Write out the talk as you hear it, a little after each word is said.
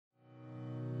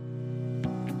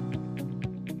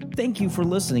Thank you for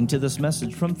listening to this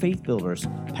message from Faith Builders.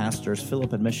 Pastors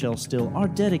Philip and Michelle Steele are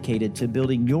dedicated to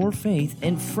building your faith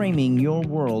and framing your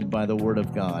world by the Word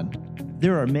of God.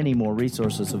 There are many more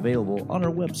resources available on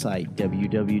our website,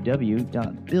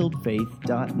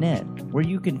 www.buildfaith.net, where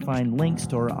you can find links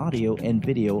to our audio and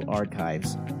video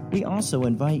archives. We also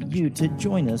invite you to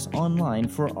join us online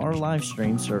for our live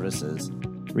stream services.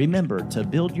 Remember to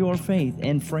build your faith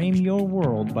and frame your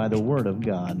world by the Word of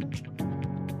God.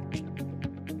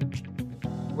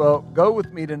 Well, go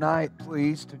with me tonight,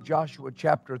 please, to Joshua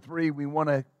chapter 3. We want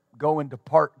to go into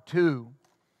part 2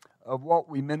 of what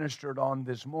we ministered on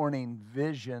this morning,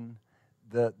 vision.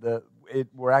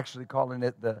 We're actually calling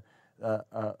it the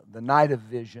night of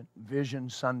vision,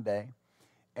 Vision Sunday.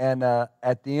 And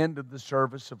at the end of the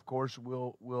service, of course,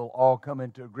 we'll all come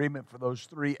into agreement for those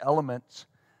 3 elements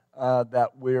that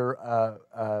we're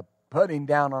putting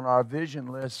down on our vision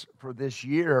list for this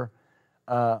year.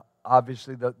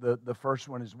 Obviously, the first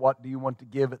one is, what do you want to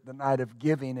give at the night of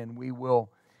giving? And we will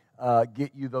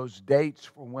get you those dates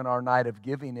for when our night of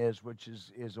giving is, which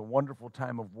is a wonderful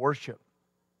time of worship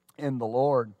in the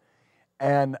Lord.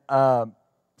 And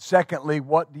secondly,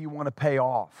 what do you want to pay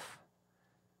off?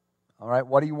 All right,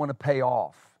 what do you want to pay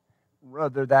off?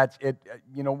 Whether that's it,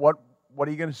 what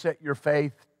are you going to set your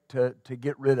faith to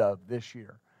get rid of this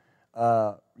year?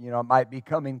 It might be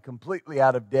coming completely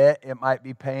out of debt. It might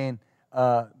be paying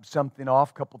something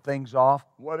off, a couple things off,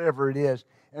 whatever it is.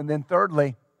 And then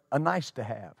thirdly, a nice to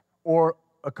have, or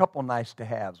a couple nice to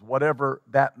haves, whatever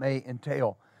that may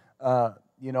entail.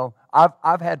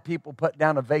 I've had people put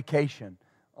down a vacation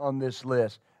on this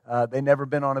list. They've never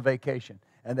been on a vacation,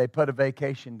 and they put a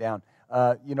vacation down.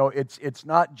 It's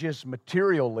not just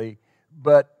materially,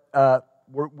 but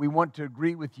we want to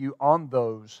agree with you on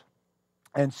those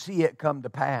and see it come to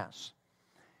pass.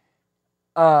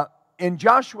 In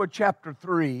Joshua chapter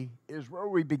 3 is where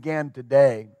we began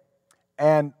today,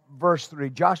 and verse 3,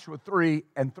 Joshua 3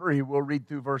 and 3, we'll read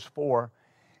through verse 4,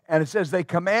 and it says, they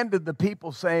commanded the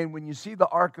people, saying, when you see the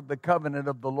ark of the covenant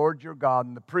of the Lord your God,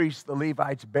 and the priests, the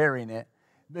Levites, bearing it,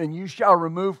 then you shall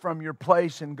remove from your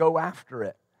place and go after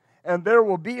it. And there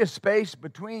will be a space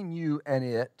between you and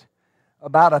it,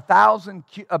 about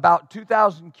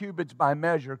 2,000 cubits by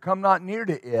measure. Come not near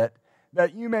to it,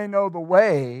 that you may know the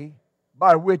way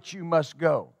by which you must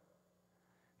go.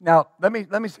 Now, let me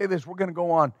say this. We're going to go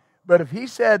on. But if he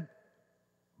said,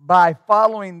 by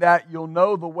following that, you'll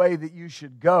know the way that you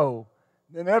should go,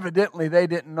 then evidently they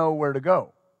didn't know where to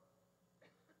go.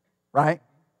 Right?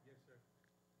 Yes, sir.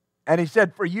 And he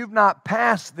said, for you've not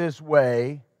passed this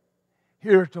way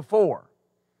heretofore,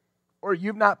 or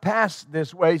you've not passed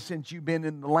this way since you've been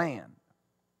in the land.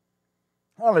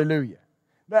 Hallelujah.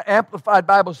 The Amplified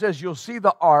Bible says you'll see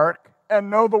the ark and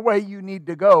know the way you need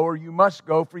to go, or you must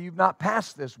go, for you've not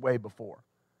passed this way before.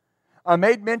 I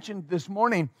made mention this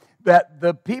morning that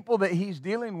the people that he's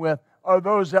dealing with are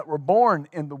those that were born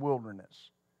in the wilderness.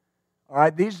 All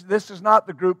right, this is not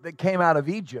the group that came out of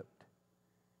Egypt.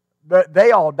 But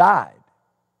they all died.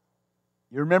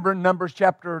 You remember in Numbers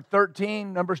chapter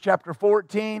 13, Numbers chapter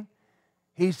 14?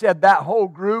 He said that whole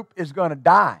group is going to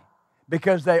die.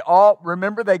 Because they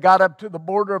got up to the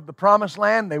border of the promised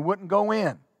land, they wouldn't go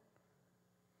in.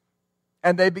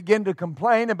 And they began to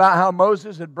complain about how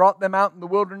Moses had brought them out in the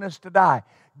wilderness to die.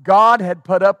 God had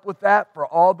put up with that for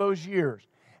all those years.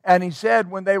 And he said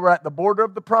when they were at the border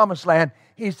of the promised land,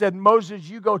 he said, Moses,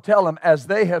 you go tell them, as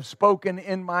they have spoken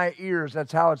in my ears,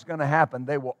 that's how it's going to happen.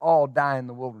 They will all die in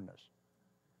the wilderness.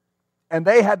 And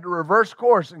they had to reverse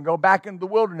course and go back into the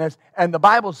wilderness. And the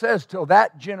Bible says till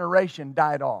that generation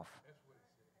died off.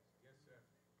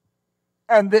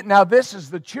 And that now this is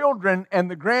the children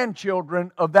and the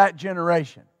grandchildren of that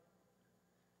generation.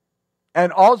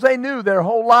 And all they knew their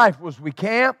whole life was we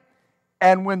camp,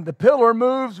 and when the pillar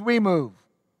moves, we move.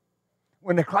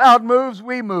 When the cloud moves,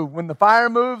 we move. When the fire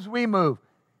moves, we move.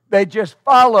 They just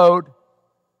followed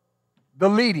the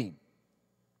leading.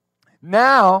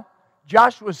 Now,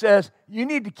 Joshua says, you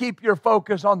need to keep your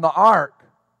focus on the ark.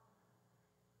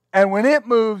 And when it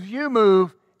moves, you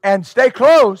move, and stay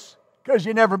close, because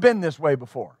you've never been this way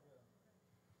before.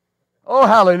 Oh,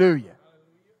 hallelujah.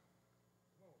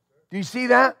 Do you see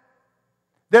that?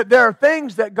 That there are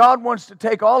things that God wants to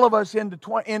take all of us into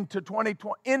in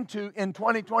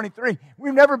 2023.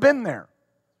 We've never been there.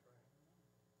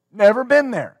 Never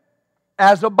been there.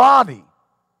 As a body.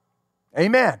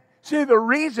 Amen. See, the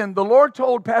reason the Lord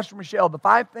told Pastor Michelle the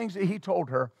 5 things that He told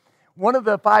her, one of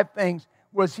the 5 things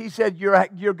was He said,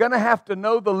 you're going to have to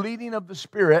know the leading of the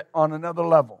Spirit on another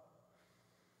level.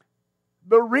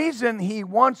 The reason He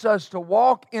wants us to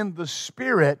walk in the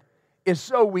Spirit is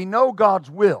so we know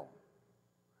God's will.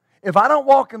 If I don't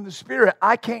walk in the Spirit,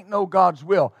 I can't know God's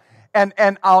will. And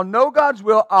I'll know God's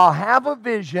will, I'll have a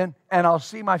vision, and I'll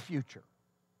see my future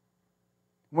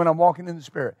when I'm walking in the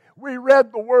Spirit. We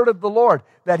read the word of the Lord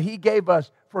that He gave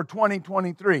us for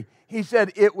 2023. He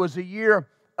said it was a year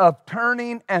of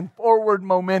turning and forward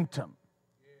momentum.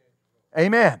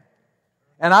 Amen.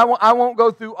 And I won't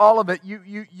go through all of it.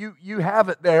 You have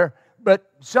it there. But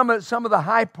some of the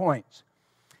high points.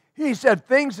 He said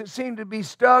things that seem to be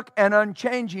stuck and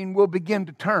unchanging will begin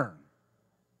to turn.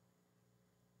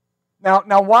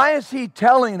 Now, why is He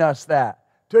telling us that?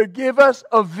 To give us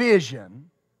a vision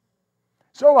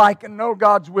so I can know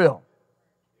God's will.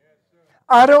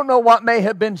 I don't know what may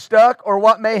have been stuck or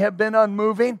what may have been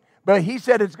unmoving, but He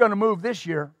said it's going to move this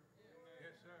year.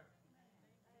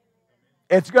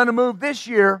 It's going to move this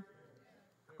year.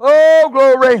 Oh,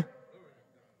 glory.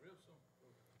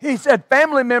 He said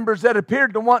family members that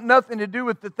appeared to want nothing to do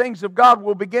with the things of God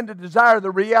will begin to desire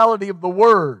the reality of the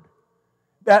Word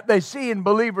that they see in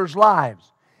believers'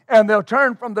 lives. And they'll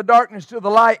turn from the darkness to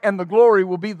the light, and the glory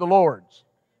will be the Lord's.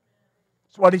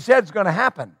 That's what He said is going to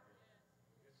happen.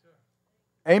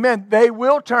 Amen. They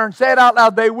will turn. Say it out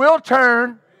loud. They will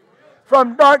turn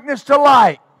from darkness to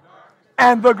light,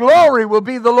 and the glory will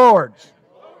be the Lord's.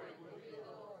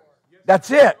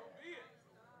 That's it.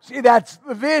 See, that's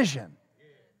the vision.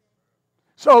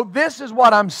 So this is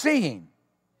what I'm seeing,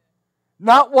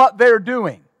 not what they're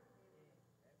doing.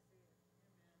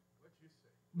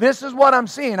 This is what I'm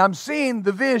seeing. I'm seeing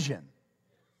the vision.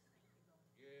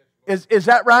 Is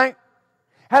that right?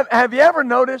 Have you ever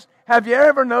noticed?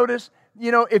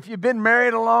 You know, if you've been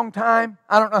married a long time,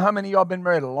 I don't know how many of y'all been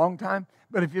married a long time,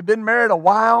 but if you've been married a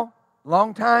while,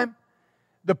 long time,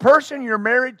 the person you're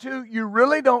married to, you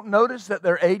really don't notice that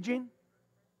they're aging.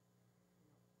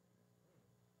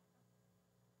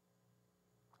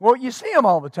 Well, you see them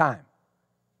all the time.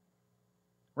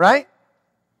 Right?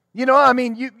 You know, I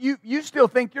mean, you still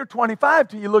think you're 25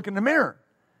 till you look in the mirror.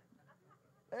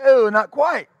 Oh, not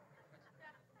quite.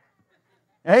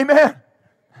 Amen.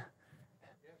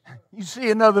 You see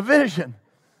another vision.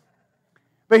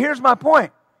 But here's my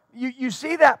point. You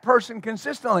see that person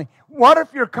consistently. What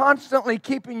if you're constantly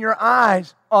keeping your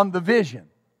eyes on the vision?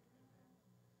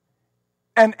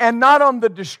 And not on the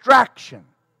distraction.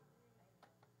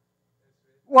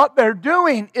 What they're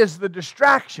doing is the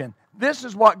distraction. This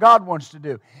is what God wants to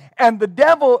do. And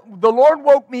the Lord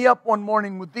woke me up one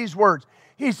morning with these words.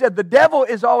 He said, the devil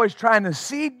is always trying to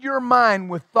seed your mind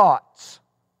with thoughts.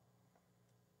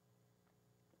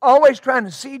 Always trying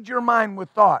to seed your mind with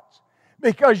thoughts.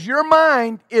 Because your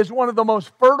mind is one of the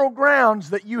most fertile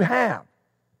grounds that you have.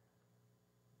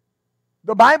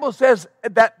 The Bible says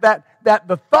that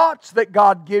the thoughts that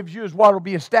God gives you is what will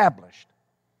be established.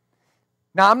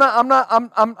 Now, I'm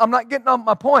not getting on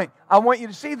my point. I want you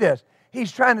to see this.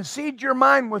 He's trying to seed your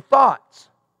mind with thoughts.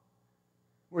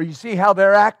 Where you see how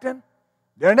they're acting.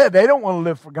 They don't want to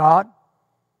live for God.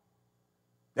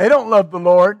 They don't love the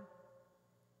Lord.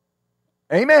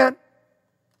 Amen.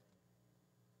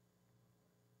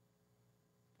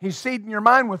 He's seeding your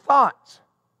mind with thoughts.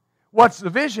 What's the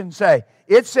vision say?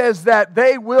 It says that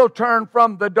they will turn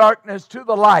from the darkness to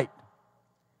the light.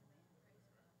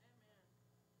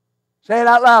 Say it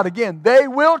out loud again. They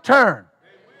will turn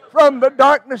from the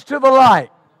darkness to the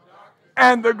light,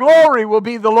 and the glory will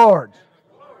be the Lord's.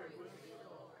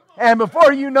 And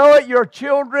before you know it, your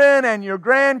children and your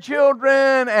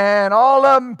grandchildren and all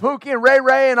of them, Pookie and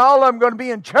Ray and all of them going to be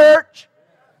in church.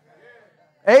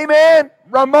 Amen.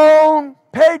 Ramon,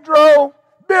 Pedro,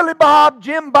 Billy Bob,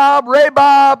 Jim Bob, Ray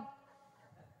Bob.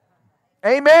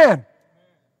 Amen.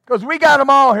 Because we got them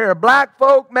all here. Black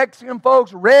folk, Mexican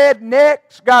folks,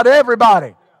 rednecks, got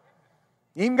everybody.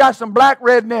 Even got some black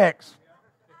rednecks.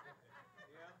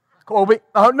 Kobe.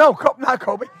 Oh, no, not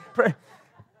Kobe.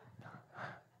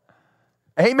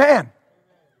 Amen.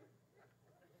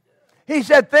 He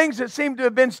said things that seem to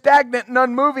have been stagnant and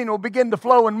unmoving will begin to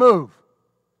flow and move.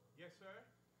 Yes, sir.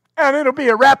 And it'll be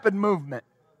a rapid movement.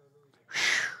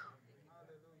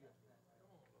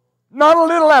 Not a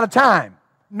little at a time.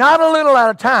 Not a little at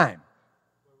a time.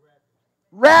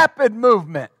 Rapid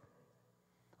movement.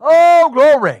 Oh,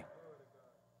 glory.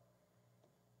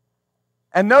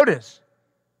 And notice,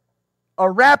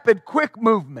 a rapid, quick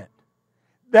movement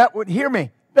that would, hear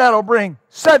me, that'll bring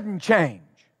sudden change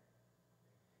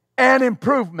and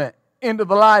improvement into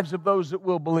the lives of those that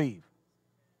will believe.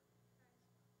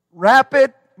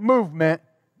 Rapid movement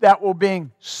that will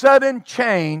bring sudden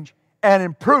change and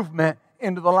improvement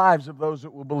into the lives of those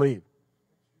that will believe.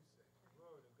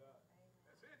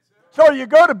 So you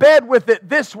go to bed with it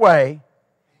this way,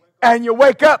 and you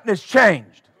wake up and it's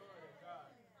changed.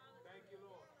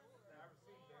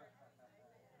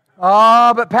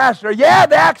 Oh, but Pastor, yeah,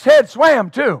 the axe head swam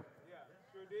too.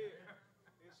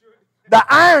 The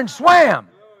iron swam.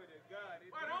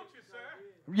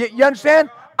 You understand?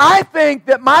 I think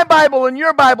that my Bible and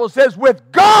your Bible says,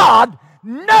 with God,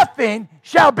 nothing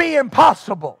shall be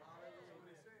impossible.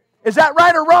 Is that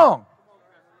right or wrong?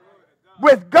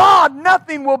 With God,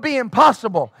 nothing will be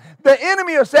impossible. The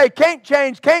enemy will say, can't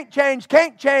change, can't change,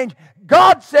 can't change.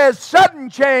 God says sudden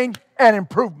change and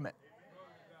improvement.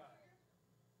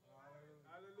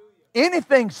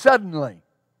 Anything suddenly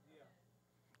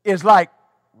is like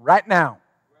right now.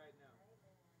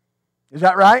 Is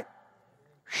that right?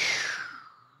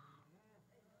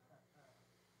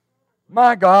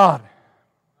 My God.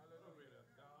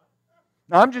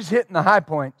 Now I'm just hitting the high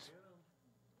points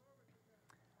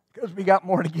because we got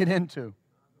more to get into.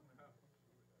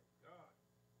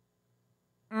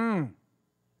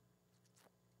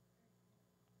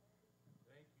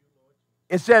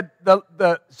 It said,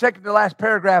 the second to last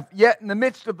paragraph, yet in the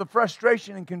midst of the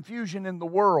frustration and confusion in the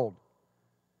world,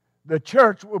 the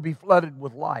church will be flooded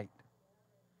with light.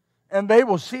 And they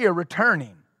will see a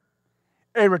returning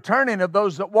of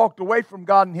those that walked away from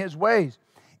God and His ways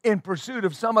in pursuit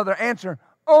of some other answer,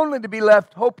 only to be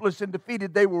left hopeless and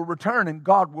defeated. They will return and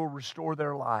God will restore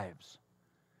their lives.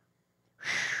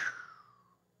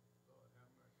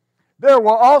 There will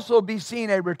also be seen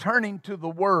a returning to the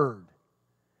Word,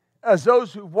 as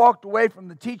those who've walked away from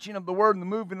the teaching of the Word and the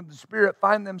movement of the Spirit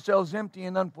find themselves empty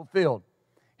and unfulfilled.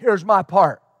 Here's my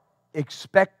part.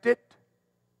 Expect it,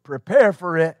 prepare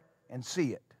for it, and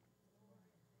see it.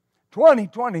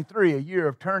 2023, a year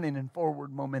of turning and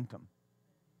forward momentum.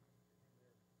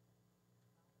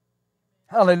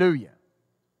 Hallelujah.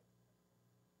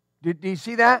 Do you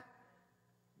see that?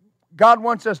 God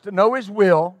wants us to know His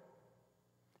will,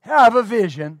 have a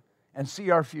vision, and see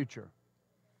our future.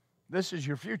 This is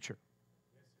your future.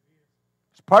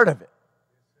 It's part of it.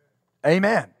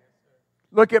 Amen.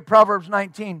 Look at Proverbs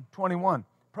 19:21.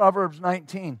 Proverbs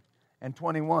 19 and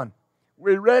 21.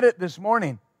 We read it this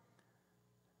morning,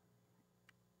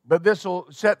 but this will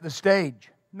set the stage.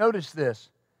 Notice this.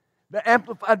 The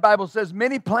Amplified Bible says,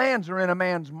 many plans are in a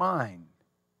man's mind,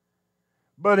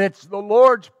 but it's the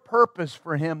Lord's purpose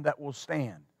for him that will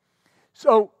stand.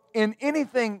 So, in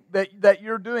anything that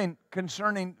you're doing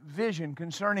concerning vision,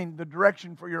 concerning the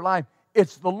direction for your life,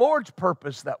 it's the Lord's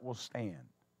purpose that will stand.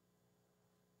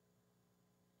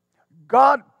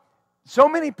 God, so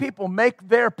many people make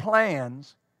their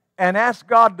plans and ask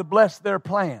God to bless their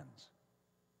plans.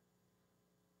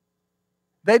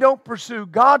 They don't pursue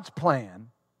God's plan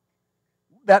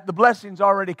that the blessing's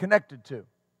already connected to.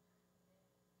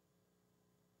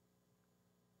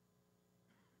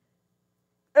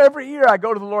 Every year I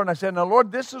go to the Lord and I say, now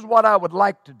Lord, this is what I would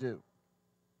like to do.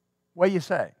 What do you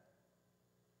say?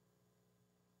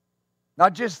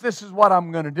 Not just this is what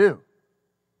I'm going to do.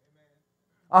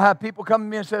 I'll have people come to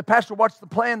me and say, Pastor, what's the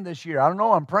plan this year? I don't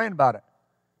know, I'm praying about it.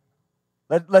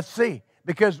 Let's see.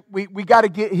 Because we got to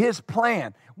get His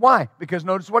plan. Why? Because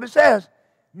notice what it says.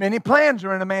 Many plans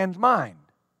are in a man's mind.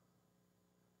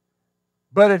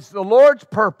 But it's the Lord's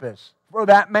purpose for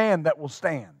that man that will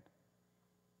stand.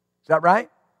 Is that right?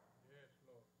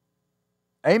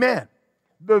 Amen.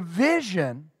 The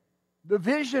vision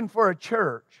for a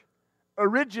church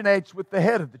originates with the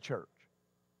head of the church.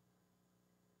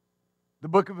 The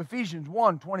book of Ephesians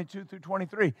 1:22 through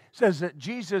 23 says that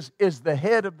Jesus is the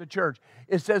head of the church.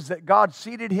 It says that God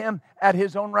seated Him at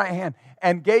His own right hand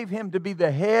and gave Him to be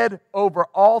the head over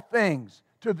all things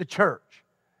to the church,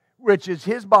 which is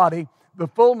His body, the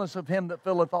fullness of Him that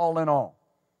filleth all in all.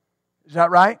 Is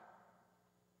that right?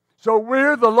 So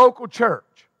we're the local church.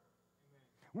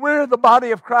 We're the body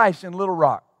of Christ in Little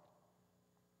Rock.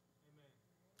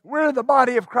 We're the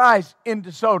body of Christ in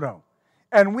DeSoto.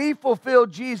 And we fulfill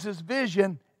Jesus'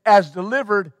 vision as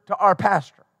delivered to our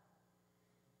pastor.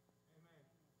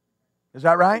 Is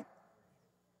that right?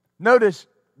 Notice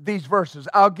these verses.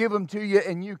 I'll give them to you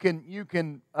and you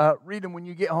can read them when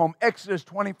you get home. Exodus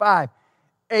 25:8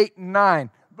 and 9.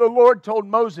 The Lord told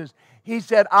Moses, He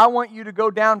said, I want you to go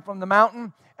down from the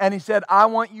mountain. And He said, I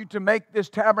want you to make this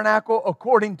tabernacle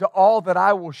according to all that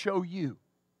I will show you.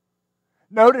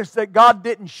 Notice that God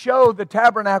didn't show the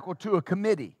tabernacle to a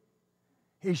committee.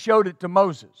 He showed it to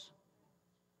Moses.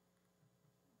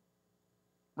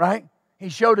 Right? He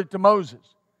showed it to Moses.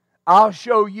 I'll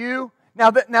show you.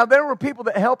 Now there were people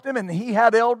that helped him, and he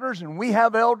had elders, and we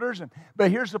have elders.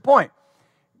 But here's the point.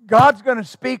 God's going to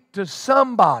speak to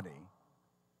somebody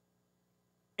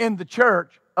in the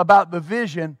church about the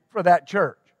vision for that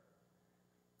church.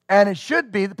 And it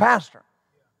should be the pastor.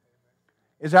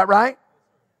 Is that right?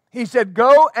 He said,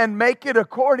 go and make it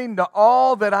according to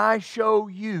all that I show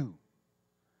you.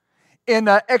 In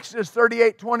Exodus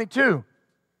 38:22,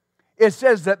 it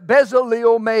says that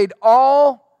Bezaleel made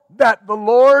all that the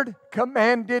Lord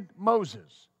commanded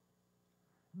Moses.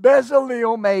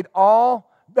 Bezaleel made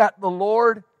all that the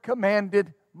Lord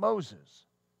commanded Moses.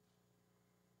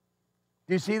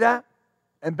 Do you see that?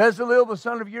 And Bezaleel, the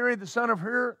son of Uri, the son of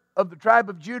Hur, of the tribe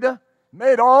of Judah,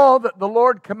 made all that the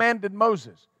Lord commanded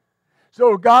Moses.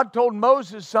 So God told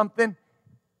Moses something,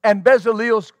 and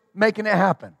Bezaleel's making it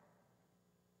happen.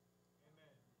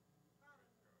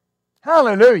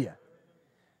 Hallelujah.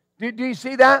 Do you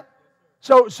see that?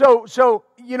 So,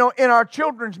 in our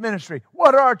children's ministry,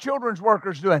 what are our children's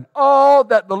workers doing? All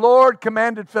that the Lord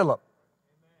commanded Philip.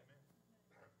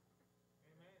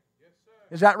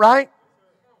 Is that right?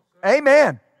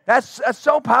 Amen. That's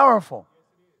so powerful.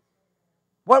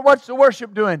 What's the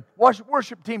worship doing? What's the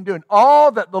worship team doing?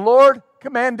 All that the Lord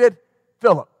commanded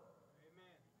Philip.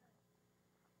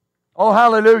 Oh,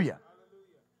 hallelujah.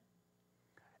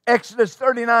 Exodus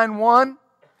 39:1,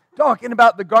 talking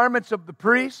about the garments of the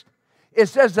priest. It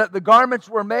says that the garments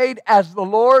were made as the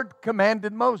Lord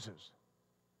commanded Moses.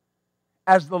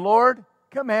 As the Lord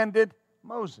commanded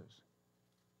Moses.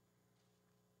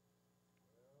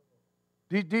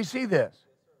 Do you see this?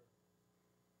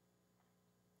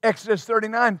 Exodus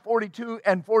 39:42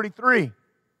 and 43.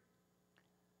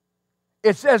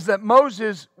 It says that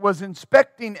Moses was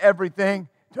inspecting everything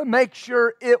to make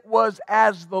sure it was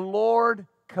as the Lord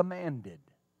commanded.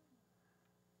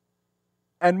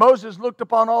 And Moses looked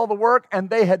upon all the work, and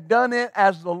they had done it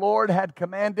as the Lord had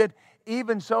commanded.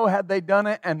 Even so had they done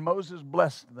it, and Moses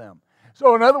blessed them.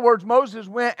 So in other words, Moses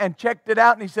went and checked it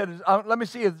out, and he said, let me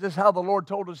see, is this how the Lord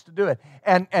told us to do it?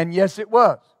 And yes, it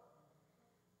was.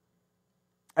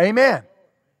 Amen.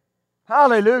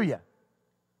 Hallelujah.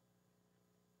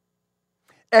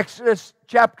 Exodus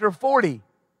chapter 40,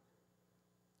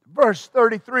 verse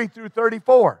 33 through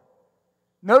 34.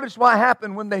 Notice what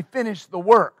happened when they finished the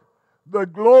work. The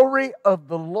glory of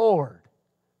the Lord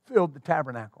filled the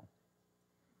tabernacle.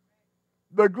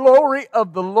 The glory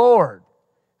of the Lord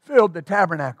filled the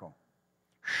tabernacle.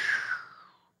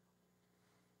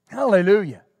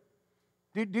 Hallelujah.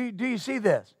 Do you see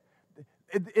this?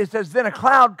 It says, then a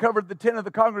cloud covered the tent of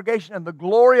the congregation, and the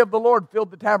glory of the Lord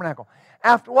filled the tabernacle.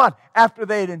 After what? After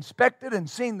they had inspected and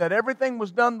seen that everything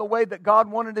was done the way that God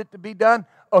wanted it to be done,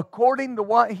 according to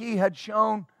what He had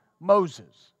shown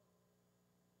Moses.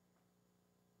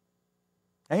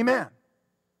 Amen.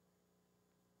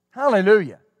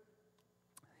 Hallelujah.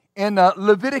 In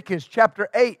Leviticus chapter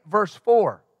 8, verse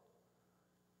 4,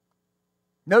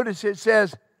 notice it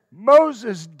says,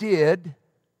 Moses did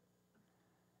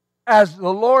as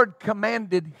the Lord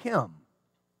commanded him.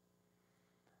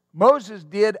 Moses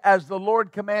did as the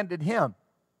Lord commanded him.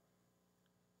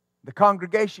 The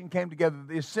congregation came together.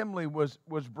 The assembly was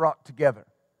brought together.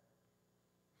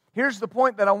 Here's the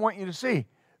point that I want you to see.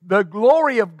 The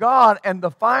glory of God and the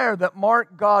fire that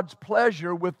marked God's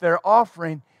pleasure with their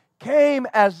offering came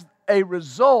as a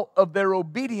result of their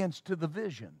obedience to the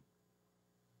vision.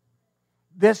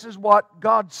 This is what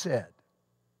God said.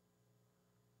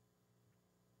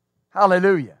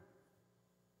 Hallelujah.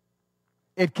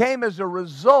 It came as a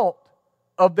result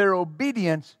of their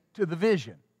obedience to the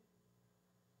vision.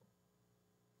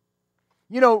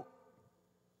 You know,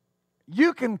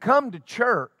 you can come to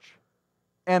church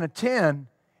and attend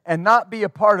and not be a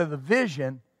part of the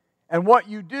vision, and what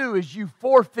you do is you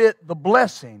forfeit the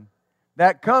blessing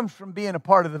that comes from being a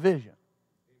part of the vision.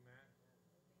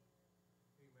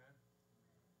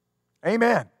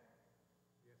 Amen.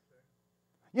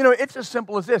 You know, it's as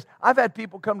simple as this. I've had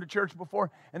people come to church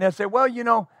before, and they'll say, well, you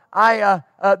know,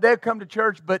 they'll come to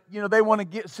church, but, you know, they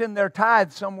want to send their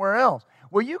tithe somewhere else.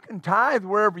 Well, you can tithe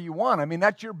wherever you want. I mean,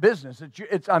 that's your business.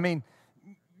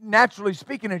 Naturally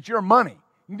speaking, it's your money.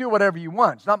 You can do whatever you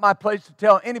want. It's not my place to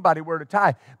tell anybody where to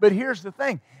tithe. But here's the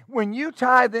thing. When you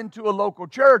tithe into a local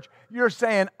church, you're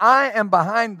saying, I am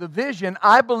behind the vision.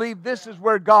 I believe this is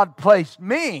where God placed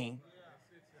me,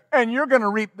 and you're going to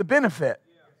reap the benefit.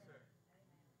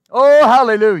 Oh,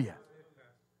 hallelujah.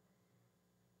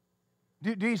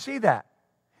 Do you see that?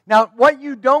 Now, what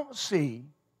you don't see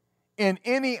in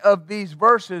any of these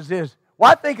verses is,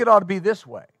 well, I think it ought to be this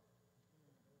way.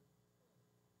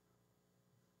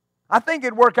 I think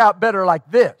it'd work out better like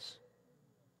this.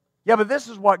 Yeah, but this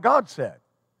is what God said.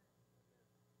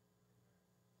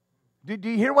 Do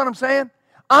you hear what I'm saying?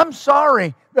 I'm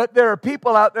sorry that there are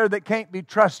people out there that can't be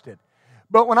trusted.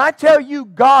 But when I tell you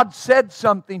God said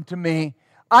something to me,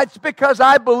 it's because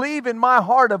I believe in my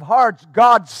heart of hearts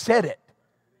God said it.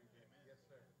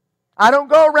 I don't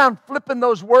go around flipping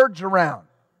those words around.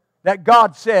 that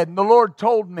God said, and the Lord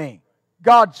told me.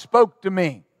 God spoke to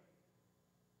me.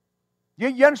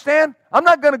 You understand? I'm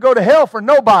not going to go to hell for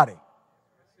nobody.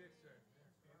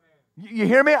 You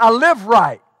hear me? I live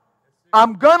right.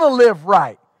 I'm going to live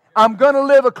right. I'm going to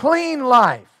live a clean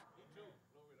life.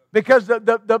 Because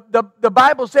the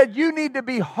Bible said you need to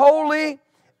be holy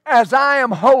as I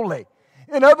am holy.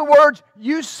 In other words,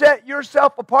 you set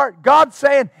yourself apart. God's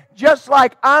saying, just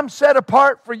like I'm set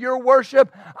apart for your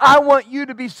worship, I want you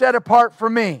to be set apart for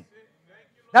me.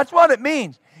 That's what it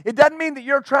means. It doesn't mean that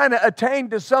you're trying to attain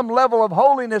to some level of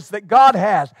holiness that God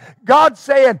has. God's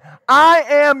saying, I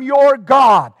am your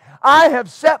God. I have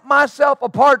set myself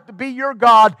apart to be your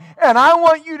God, and I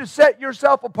want you to set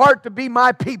yourself apart to be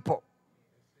my people.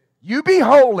 You be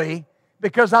holy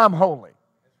because I'm holy.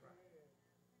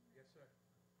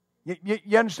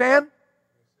 You understand?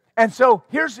 And so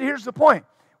here's the point.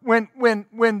 When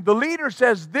the leader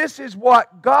says, this is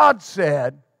what God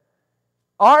said,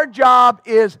 our job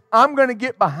is, I'm going to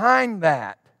get behind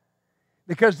that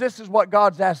because this is what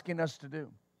God's asking us to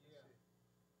do.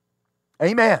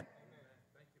 Amen.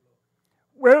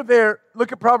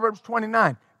 Look at Proverbs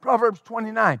 29. Proverbs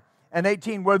 29 and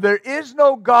 18. Where there is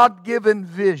no God-given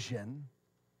vision,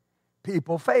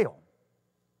 people fail.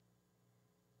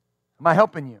 Am I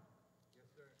helping you?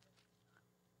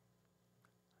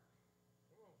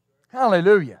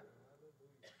 Hallelujah.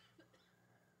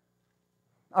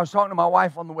 I was talking to my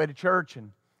wife on the way to church,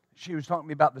 and she was talking to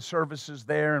me about the services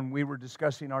there, and we were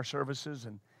discussing our services,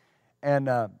 and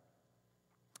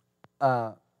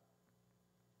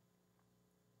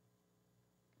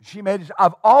she made it.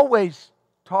 I've always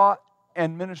taught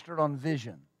and ministered on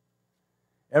vision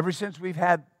ever since we've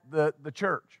had the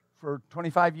church for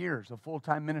 25 years of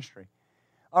full-time ministry.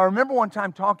 I remember one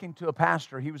time talking to a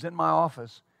pastor. He was in my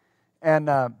office, and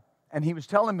he was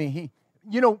telling me,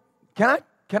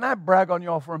 can I brag on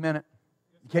y'all for a minute?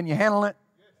 Can you handle it?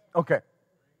 Okay.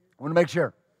 I want to make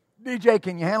sure. DJ,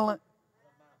 can you handle it?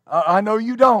 I know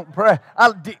you don't.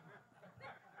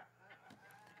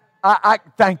 I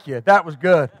thank you. That was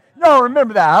good. No,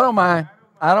 remember that. I don't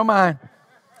mind.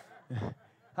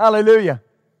 Hallelujah.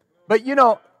 But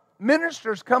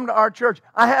ministers come to our church.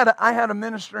 I had a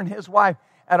minister and his wife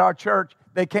at our church.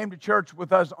 They came to church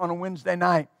with us on a Wednesday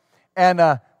night.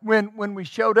 And when we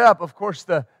showed up, of course,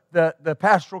 the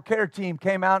pastoral care team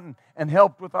came out and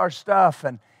helped with our stuff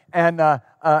and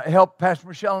helped Pastor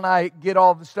Michelle and I get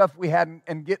all the stuff we had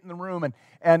and get in the room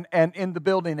and in the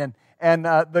building. And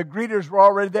the greeters were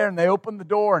already there, and they opened the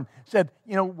door and said,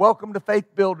 welcome to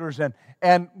Faith Builders.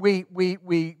 And we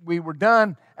were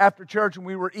done after church, and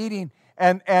we were eating.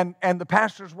 And the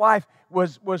pastor's wife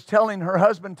was telling her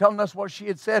husband, telling us what she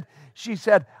had said. She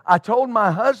said, I told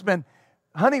my husband,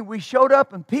 honey, we showed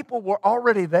up and people were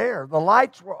already there. The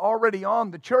lights were already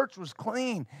on. The church was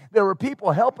clean. There were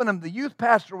people helping them. The youth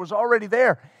pastor was already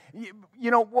there.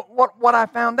 What I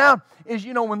found out is,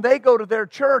 when they go to their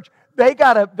church,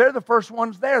 they're the first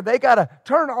ones there. They got to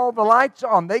turn all the lights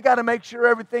on. They got to make sure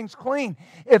everything's clean.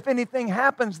 If anything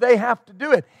happens, they have to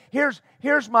do it.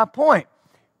 Here's my point.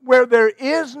 Where there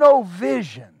is no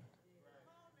vision,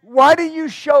 why do you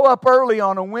show up early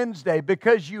on a Wednesday?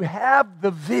 Because you have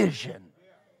the vision.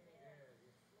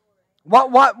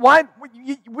 Why?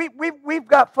 We've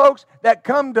got folks that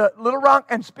come to Little Rock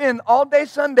and spend all day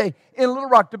Sunday in Little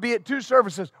Rock to be at 2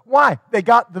 services. Why? They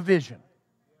got the vision.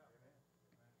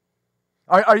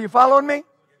 Are you following me?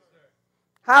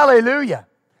 Hallelujah.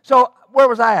 So where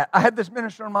was I at? I had this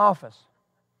minister in my office.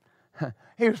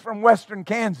 He was from Western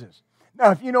Kansas.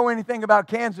 Now, if you know anything about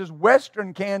Kansas,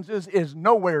 Western Kansas is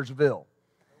nowheresville.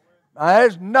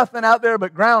 There's nothing out there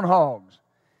but groundhogs.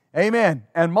 Amen.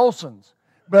 And Molsons.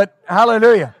 But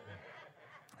hallelujah.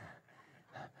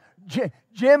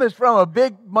 Jim is from a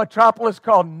big metropolis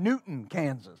called Newton,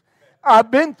 Kansas.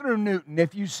 I've been through Newton.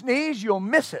 If you sneeze, you'll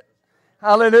miss it.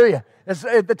 Hallelujah.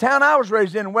 The town I was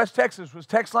raised in West Texas was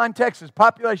Texline, Texas.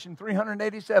 Population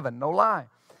 387. No lie.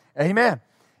 Amen.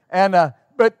 And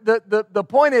but the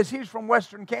point is, he's from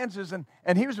Western Kansas,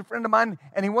 and he was a friend of mine,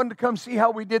 and he wanted to come see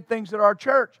how we did things at our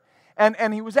church.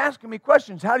 And he was asking me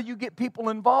questions. How do you get people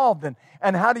involved?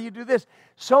 And how do you do this?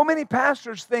 So many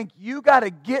pastors think you got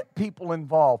to get people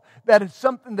involved. That it's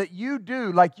something that you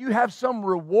do, like you have some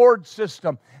reward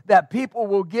system that people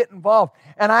will get involved.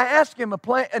 And I asked him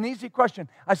an easy question.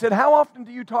 I said, how often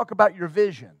do you talk about your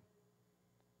vision?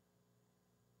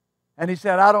 And he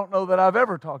said, I don't know that I've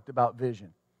ever talked about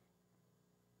vision.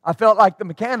 I felt like the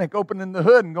mechanic opening the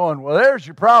hood and going, well, there's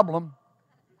your problem.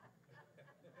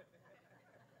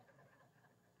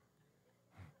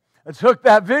 Let's hook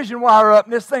that vision wire up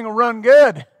and this thing will run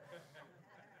good.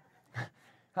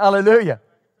 Hallelujah.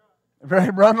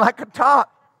 Run like a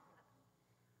top.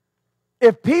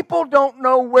 If people don't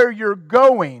know where you're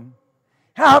going,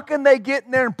 how can they get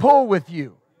in there and pull with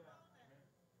you?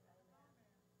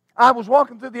 I was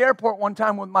walking through the airport one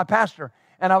time with my pastor,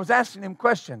 and I was asking him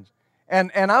questions.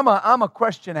 And I'm a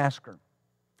question asker.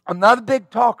 I'm not a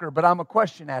big talker, but I'm a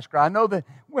question asker. I know that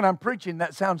when I'm preaching,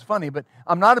 that sounds funny, but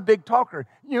I'm not a big talker.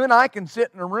 You and I can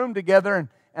sit in a room together,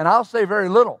 and I'll say very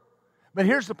little. But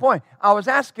here's the point. I was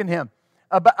asking him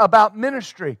about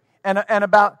ministry and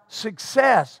about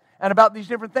success and about these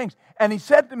different things. And he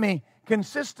said to me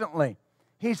consistently,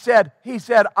 he said,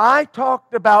 I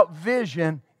talked about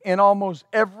vision in almost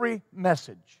every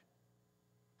message.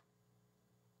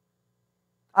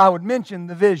 I would mention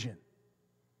the vision.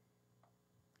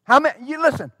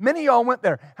 Listen, many of y'all went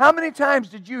there. How many times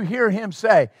did you hear him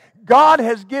say, God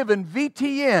has given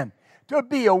VTN to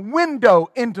be a window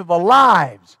into the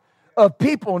lives of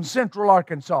people in Central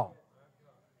Arkansas?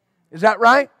 Is that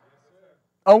right?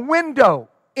 A window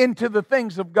into the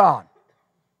things of God.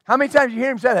 How many times did you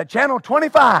hear him say that? Channel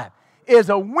 25 is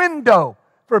a window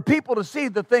for people to see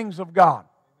the things of God.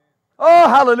 Oh,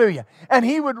 hallelujah. And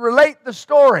he would relate the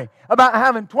story about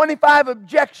having 25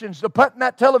 objections to putting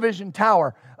that television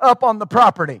tower up on the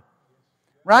property.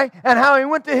 Right? And how he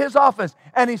went to his office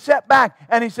and he sat back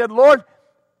and he said, Lord,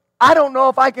 I don't know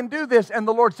if I can do this. And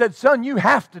the Lord said, son, you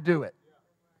have to do it.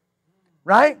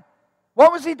 Right?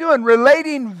 What was he doing?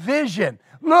 Relating vision.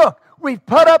 Look, we've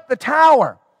put up the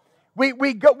tower.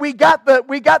 We got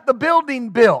the building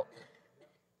built.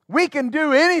 We can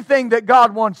do anything that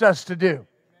God wants us to do.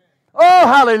 Oh,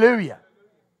 hallelujah.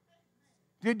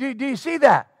 Do you see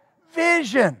that?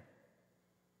 Vision.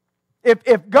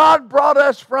 If God brought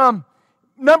us from,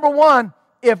 number one,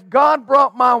 if God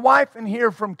brought my wife in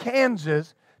here from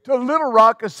Kansas to Little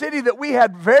Rock, a city that we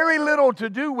had very little to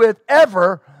do with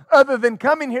ever, other than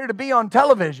coming here to be on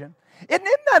television. Isn't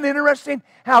that interesting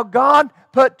how God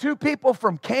put two people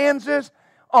from Kansas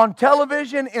on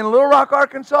television in Little Rock,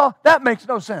 Arkansas? That makes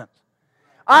no sense.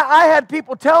 I had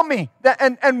people tell me that,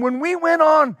 and when we went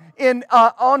on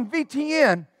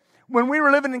VTN, when we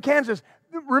were living in Kansas,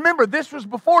 remember, this was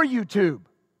before YouTube.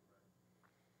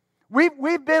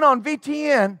 We've been on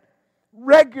VTN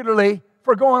regularly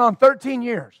for going on 13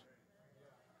 years.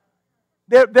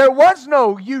 There was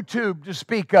no YouTube to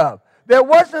speak of. There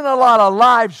wasn't a lot of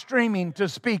live streaming to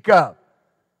speak of.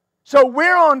 So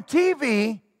we're on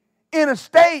TV in a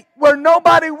state where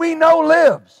nobody we know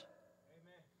lives.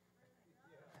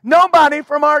 Nobody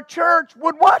from our church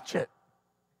would watch it.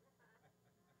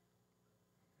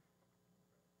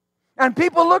 And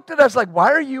people looked at us like,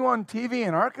 why are you on TV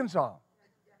in Arkansas?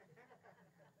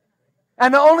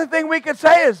 And the only thing we could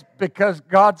say is, because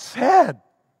God said.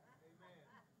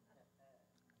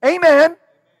 Amen.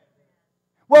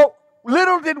 Well,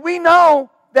 little did we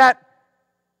know that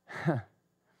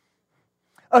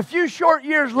a few short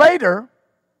years later,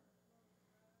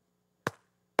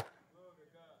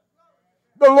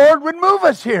 the Lord would move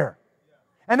us here.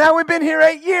 And now we've been here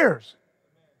 8 years.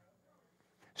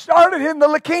 Started in the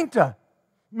La Quinta.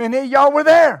 Many of y'all were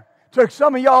there. Took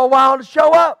some of y'all a while to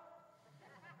show up.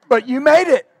 But you made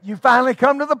it. You finally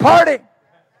come to the party.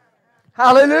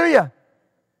 Hallelujah.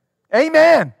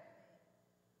 Amen.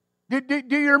 Do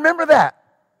you remember that?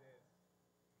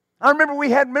 I remember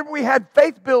we had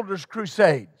Faith Builders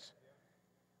Crusades.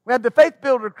 We had the Faith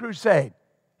Builder Crusade.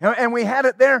 And we had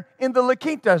it there in the La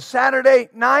Quinta, Saturday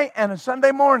night and a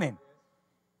Sunday morning.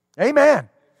 Amen.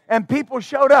 And people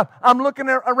showed up. I'm looking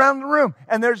around the room,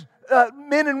 and there's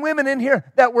men and women in here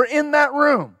that were in that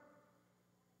room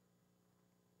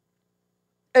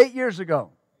 8 years ago.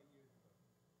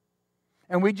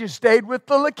 And we just stayed with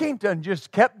the La Quinta and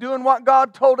just kept doing what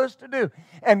God told us to do.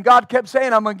 And God kept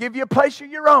saying, I'm going to give you a place of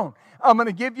your own. I'm going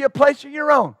to give you a place of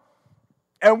your own.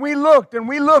 And we looked and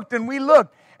we looked and we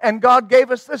looked. And God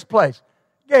gave us this place.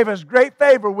 Gave us great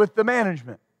favor with the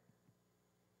management.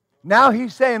 Now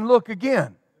He's saying, look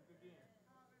again.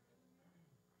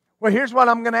 Well, here's what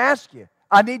I'm going to ask you.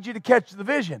 I need you to catch the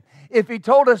vision. If He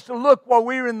told us to look while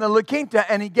we were in the La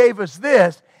Quinta and He gave us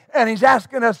this, and He's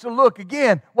asking us to look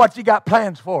again, what's He got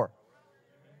plans for?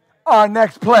 Our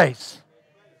next place.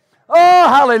 Oh,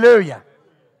 hallelujah.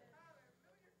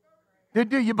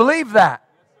 Do you believe that?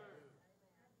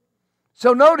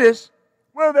 So notice,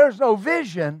 where there's no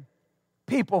vision,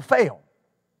 people fail.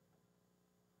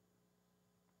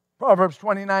 Proverbs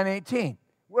 29:18.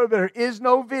 Where there is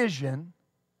no vision,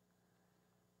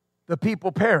 the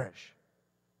people perish.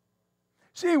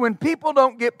 See, when people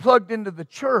don't get plugged into the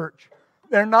church,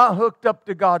 they're not hooked up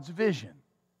to God's vision.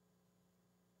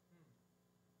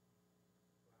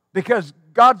 Because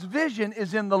God's vision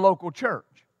is in the local church.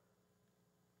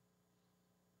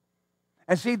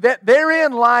 And see, that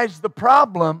therein lies the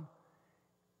problem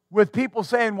with people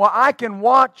saying, well, I can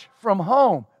watch from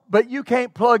home, but you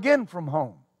can't plug in from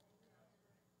home.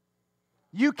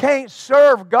 You can't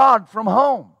serve God from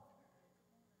home.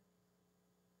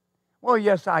 Well,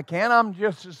 yes, I can. I'm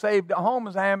just as saved at home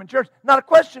as I am in church. Not a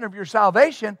question of your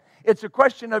salvation. It's a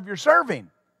question of your serving.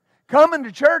 Coming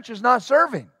to church is not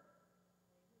serving.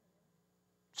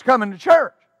 It's coming to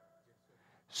church.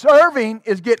 Serving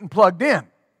is getting plugged in.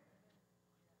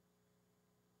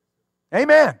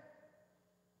 Amen.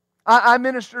 I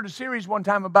ministered a series one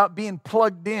time about being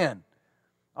plugged in.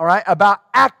 All right? About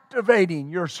activating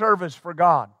your service for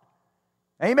God.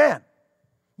 Amen.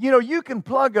 You know, you can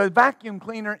plug a vacuum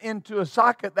cleaner into a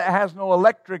socket that has no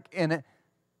electric in it,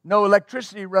 no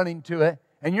electricity running to it,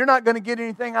 and you're not going to get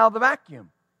anything out of the vacuum.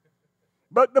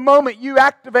 But the moment you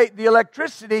activate the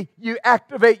electricity, you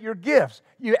activate your gifts.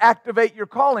 You activate your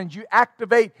callings. You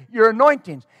activate your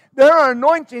anointings. There are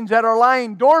anointings that are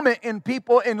lying dormant in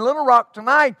people in Little Rock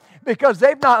tonight because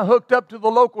they've not hooked up to the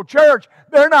local church.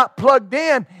 They're not plugged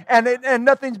in, and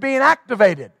nothing's being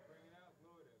activated.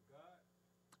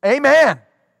 Amen.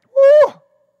 Woo!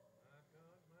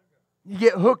 You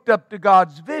get hooked up to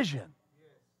God's vision.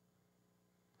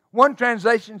 One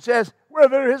translation says, where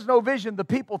there is no vision, the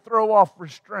people throw off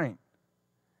restraint.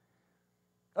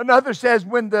 Another says,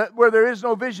 where there is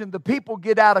no vision, the people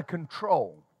get out of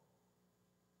control.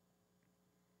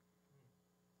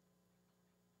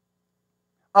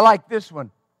 I like this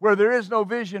one. Where there is no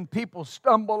vision, people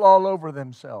stumble all over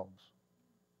themselves.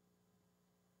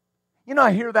 You know,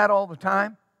 I hear that all the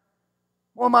time.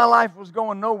 Well, my life was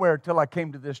going nowhere till I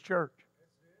came to this church.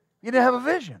 You didn't have a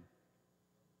vision.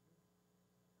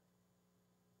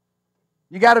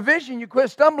 You got a vision, you quit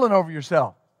stumbling over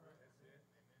yourself.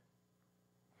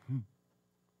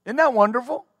 Isn't that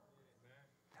wonderful?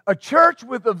 A church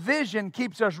with a vision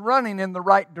keeps us running in the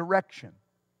right direction.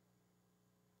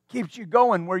 Keeps you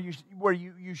going where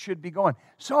you should be going.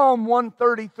 Psalm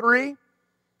 133,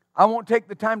 I won't take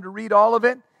the time to read all of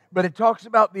it, but it talks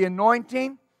about the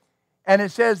anointing. And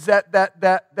it says that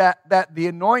the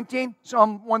anointing,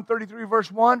 Psalm 133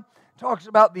 verse 1, talks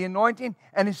about the anointing,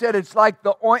 and he said it's like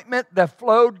the ointment that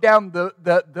flowed down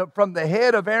from the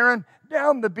head of Aaron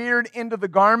down the beard into the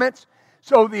garments.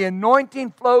 So the anointing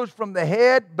flows from the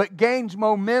head, but gains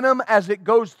momentum as it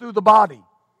goes through the body.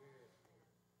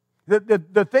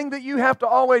 The thing that you have to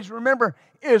always remember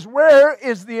is, where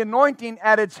is the anointing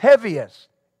at its heaviest?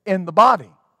 In the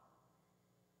body.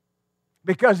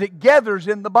 Because it gathers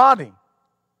in the body.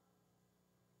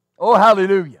 Oh,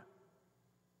 hallelujah.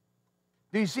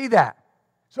 Do you see that?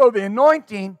 So the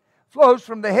anointing flows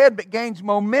from the head but gains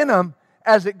momentum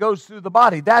as it goes through the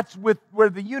body. That's where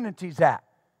the unity's at.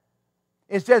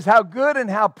 It says how good and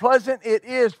how pleasant it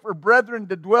is for brethren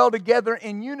to dwell together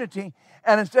in unity.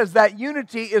 And it says that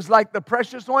unity is like the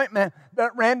precious ointment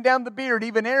that ran down the beard,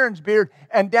 even Aaron's beard,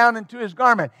 and down into his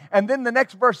garment. And then the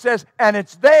next verse says, and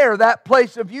it's there, that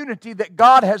place of unity, that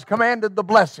God has commanded the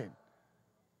blessing.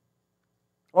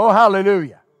 Oh,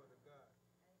 hallelujah.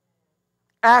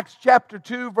 Acts chapter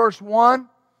 2 verse 1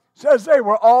 says they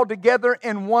were all together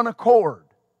in one accord.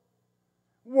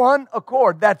 One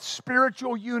accord. That's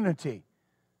spiritual unity.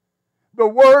 The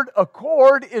word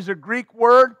accord is a Greek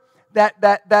word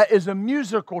that is a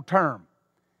musical term.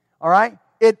 All right?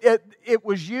 It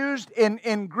was used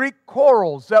in Greek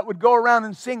chorals that would go around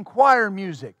and sing choir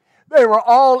music. They were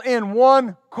all in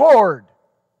one chord.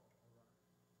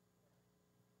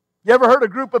 You ever heard a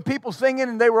group of people singing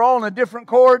and they were all in a different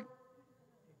chord?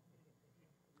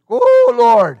 Oh,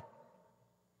 Lord.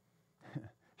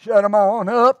 Shut them on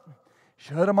up.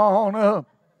 Shut them on up.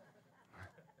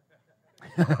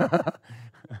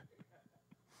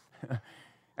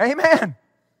 Amen.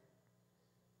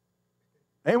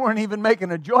 They weren't even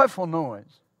making a joyful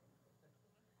noise.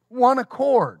 One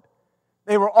accord.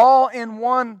 They were all in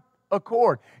one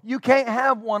accord. You can't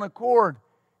have one accord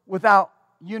without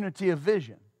unity of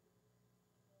vision.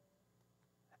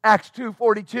 Acts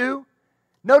 2:42.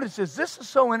 Notice this. This is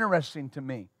so interesting to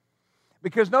me.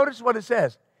 Because notice what it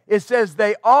says. It says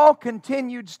they all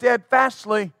continued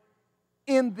steadfastly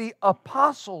in the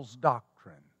apostles'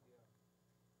 doctrine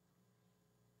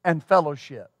and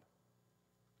fellowship.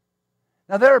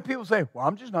 Now there are people who say, well,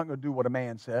 I'm just not going to do what a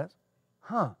man says.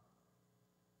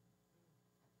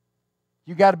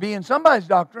 You got to be in somebody's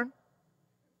doctrine.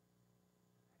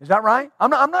 Is that right?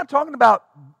 I'm not talking about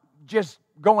just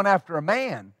going after a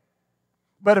man.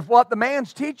 But if what the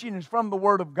man's teaching is from the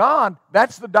Word of God,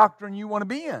 that's the doctrine you want to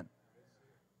be in.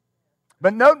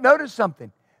 But notice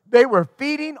something. They were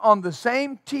feeding on the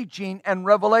same teaching and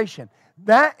revelation.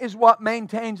 That is what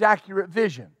maintains accurate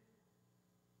vision.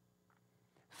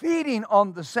 feeding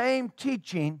on the same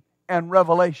teaching and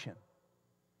revelation.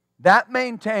 That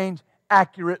maintains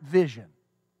accurate vision.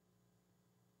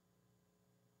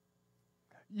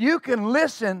 You can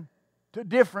listen to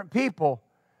different people,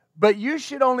 but you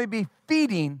should only be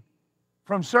feeding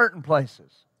from certain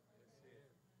places.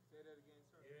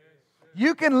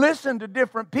 You can listen to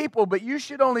different people, but you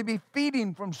should only be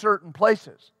feeding from certain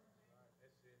places.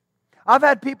 I've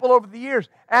had people over the years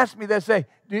ask me, they say,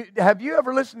 have you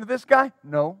ever listened to this guy?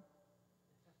 No.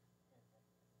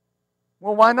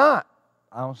 Well, why not?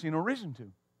 I don't see no reason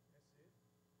to.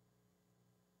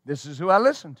 This is who I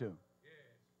listen to.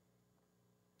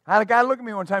 I had a guy look at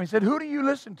me one time. He said, who do you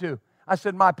listen to? I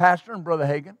said, my pastor and Brother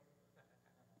Hagin.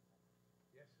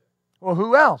 Well,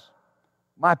 who else?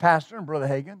 My pastor and Brother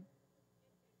Hagin.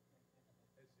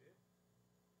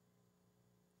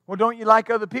 Well, don't you like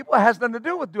other people? It has nothing to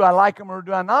do with do I like them or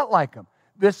do I not like them.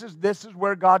 This is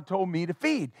where God told me to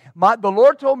feed. The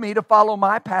Lord told me to follow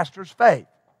my pastor's faith.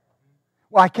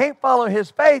 Well, I can't follow his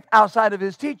faith outside of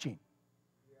his teaching.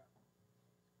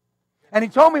 And he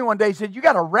told me one day, he said, you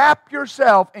got to wrap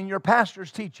yourself in your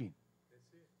pastor's teaching.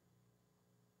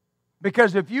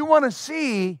 Because if you want to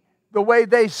see the way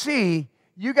they see,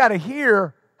 you got to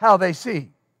hear how they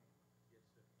see.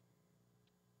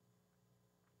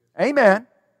 Amen.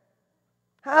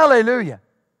 Hallelujah.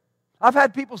 I've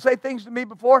had people say things to me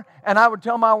before, and I would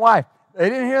tell my wife, they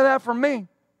didn't hear that from me.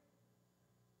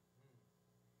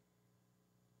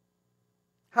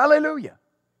 Hallelujah.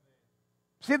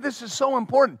 See, this is so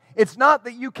important. It's not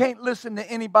that you can't listen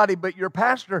to anybody but your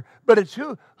pastor, but it's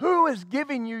who is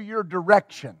giving you your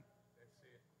direction.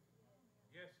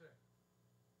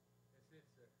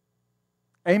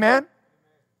 Amen?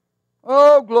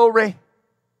 Oh, glory.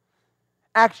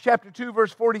 Acts chapter 2,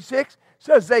 verse 46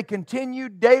 says they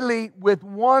continued daily with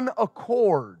one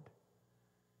accord.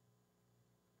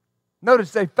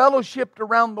 Notice they fellowshiped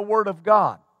around the Word of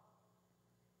God.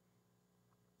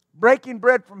 Breaking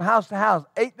bread from house to house,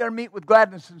 ate their meat with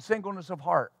gladness and singleness of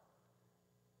heart.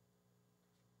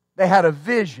 They had a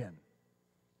vision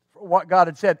for what God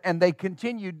had said, and they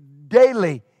continued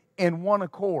daily in one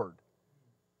accord.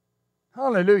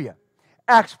 Hallelujah.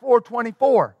 Acts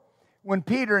 4:24, when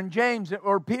Peter and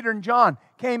John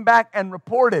came back and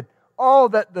reported all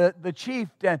that the chief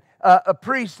and a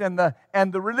priest and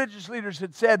the religious leaders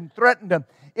had said and threatened them.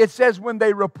 It says when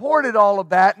they reported all of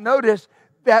that, notice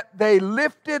that they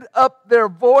lifted up their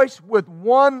voice with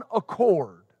one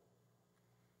accord.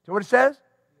 So what it says?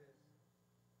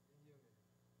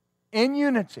 In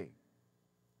unity.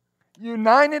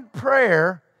 United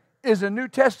prayer is a New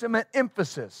Testament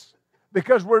emphasis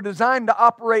because we're designed to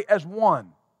operate as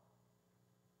one.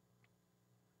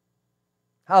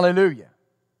 Hallelujah.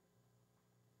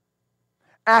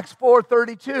 Acts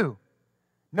 4:32.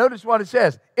 Notice what it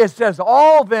says. It says,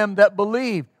 all them that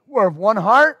believed were of one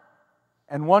heart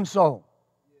and one soul.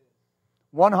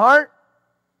 One heart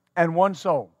and one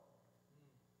soul.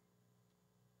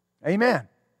 Amen.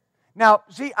 Now,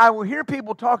 see, I will hear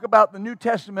people talk about the New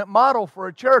Testament model for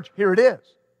a church. Here it is.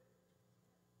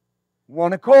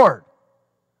 One accord,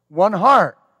 one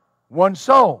heart, one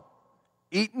soul,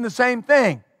 eating the same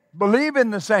thing,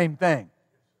 believing the same thing.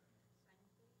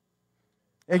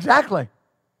 Exactly.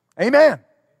 Amen.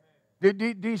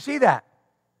 Do you see that?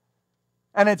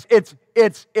 And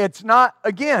it's not,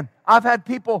 again, I've had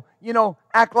people,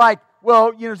 act like,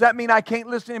 well, does that mean I can't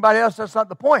listen to anybody else? That's not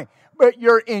the point. But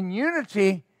you're in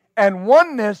unity and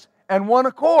oneness and one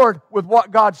accord with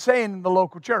what God's saying in the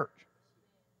local church.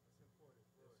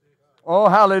 Oh,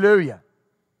 hallelujah.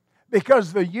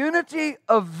 Because the unity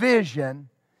of vision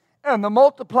and the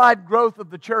multiplied growth of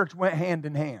the church went hand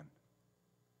in hand.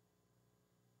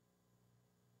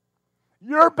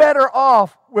 You're better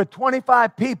off with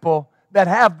 25 people that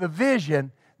have the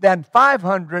vision than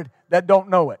 500 that don't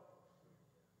know it.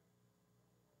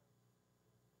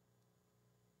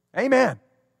 Amen.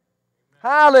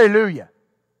 Hallelujah.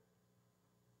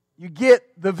 You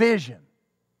get the vision.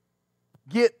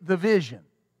 Get the vision.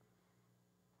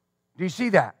 Do you see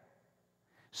that?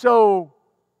 So,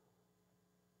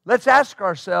 let's ask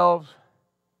ourselves,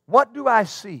 what do I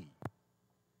see?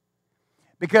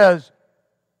 Because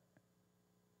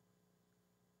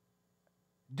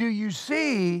do you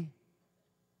see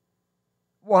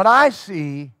what I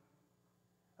see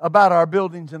about our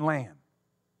buildings and land?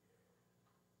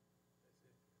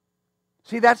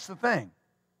 See, that's the thing.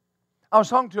 I was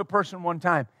talking to a person one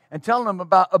time and telling them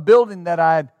about a building that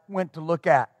I went to look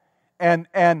at. And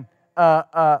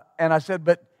I said,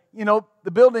 but,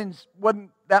 the buildings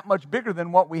wasn't that much bigger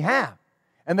than what we have.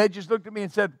 And they just looked at me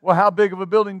and said, well, how big of a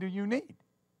building do you need?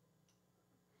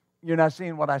 You're not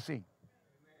seeing what I see.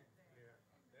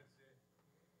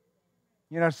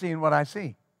 You're not seeing what I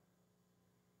see.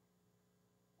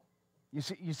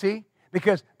 You see?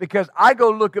 Because I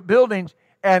go look at buildings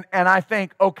and I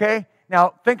think, okay,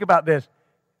 now think about this.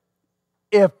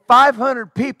 If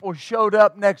 500 people showed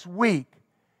up next week,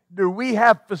 do we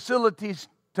have facilities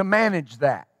to manage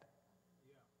that?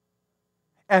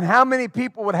 And how many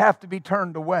people would have to be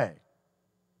turned away?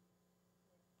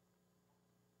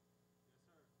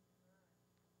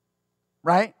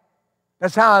 Right?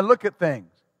 That's how I look at things.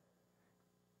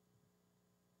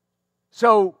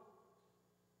 So,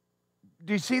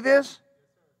 do you see this?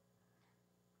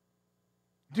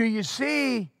 Do you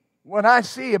see what I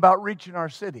see about reaching our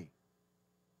city?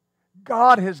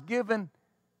 God has given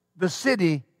the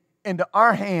city into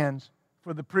our hands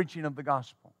for the preaching of the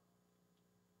gospel.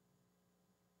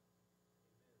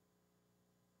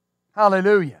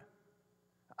 Hallelujah.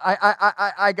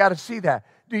 I got to see that.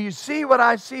 Do you see what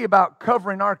I see about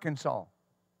covering Arkansas?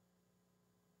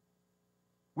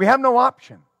 We have no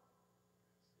option.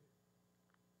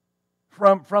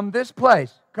 From this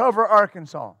place, cover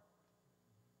Arkansas.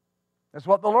 That's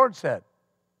what the Lord said.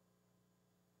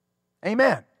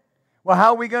 Amen. Well,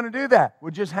 how are we going to do that?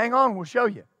 Well, just hang on. We'll show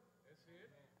you.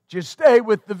 Just stay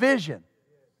with the vision.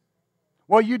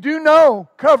 Well, you do know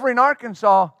covering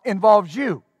Arkansas involves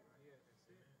you.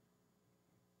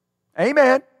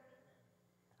 Amen.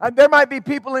 There might be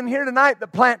people in here tonight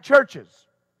that plant churches.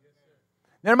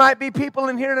 There might be people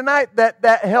in here tonight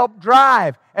that help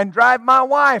drive my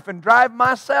wife and drive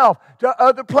myself to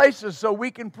other places so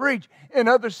we can preach in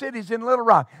other cities in Little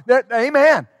Rock.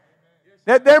 Amen.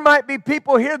 There might be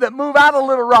people here that move out of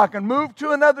Little Rock and move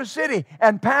to another city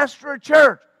and pastor a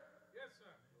church.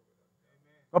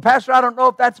 Well, Pastor, I don't know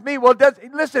if that's me. Well,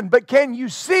 listen, but can you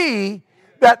see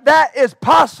that is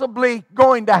possibly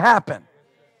going to happen?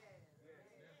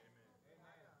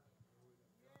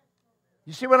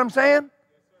 You see what I'm saying?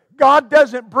 God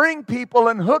doesn't bring people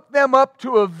and hook them up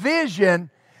to a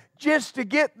vision just to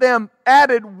get them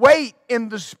added weight in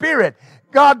the Spirit.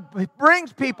 God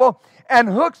brings people and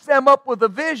hooks them up with a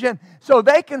vision so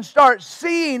they can start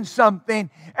seeing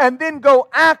something and then go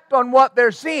act on what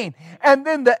they're seeing. And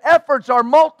then the efforts are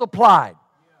multiplied.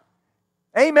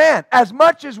 Amen. As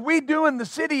much as we do in the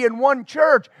city in one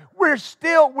church, we're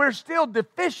still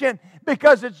deficient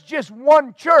because it's just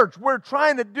one church. We're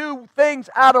trying to do things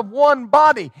out of one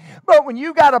body. But when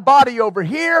you got a body over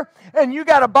here, and you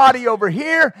got a body over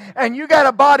here, and you got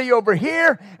a body over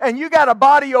here, and you got a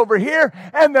body over here,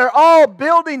 and they're all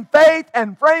building faith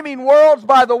and framing worlds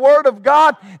by the Word of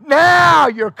God, now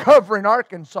you're covering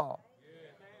Arkansas.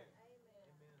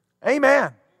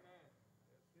 Amen.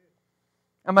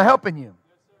 Am I helping you?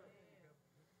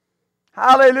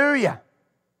 Hallelujah.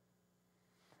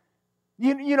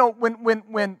 You know,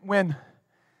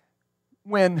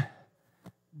 when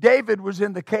David was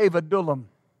in the cave of Adullam,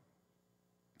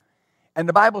 and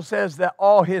the Bible says that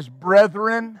all his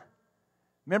brethren,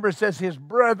 remember it says his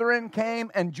brethren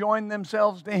came and joined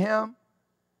themselves to him,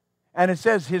 and it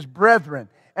says his brethren,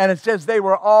 and it says they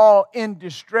were all in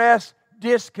distress,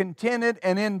 discontented,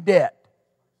 and in debt.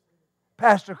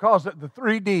 Pastor calls it the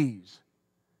 3 Ds.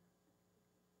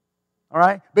 All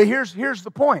right? But here's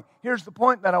the point. Here's the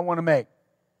point that I want to make.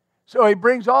 So he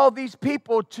brings all these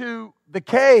people to the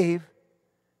cave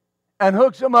and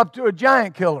hooks them up to a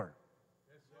giant killer.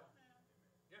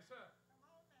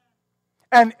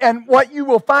 And what you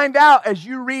will find out as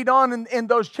you read on in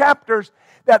those chapters,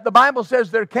 that the Bible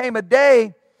says there came a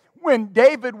day when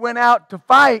David went out to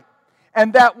fight,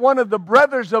 and that one of the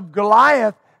brothers of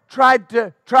Goliath tried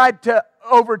to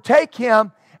overtake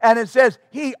him. And it says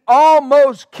he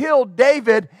almost killed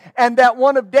David, and that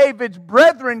one of David's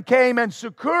brethren came and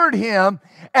succored him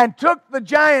and took the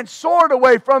giant's sword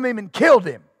away from him and killed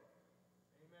him.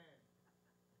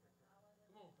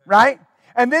 Right?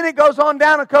 And then it goes on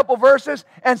down a couple verses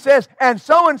and says, and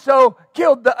so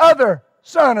killed the other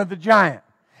son of the giant.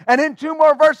 And in 2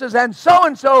 more verses, and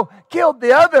so killed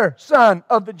the other son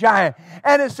of the giant.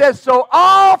 And it says, so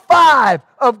all 5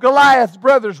 of Goliath's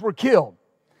brothers were killed.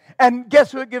 And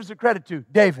guess who it gives the credit to?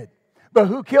 David. But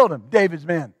who killed him? David's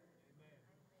men.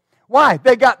 Why?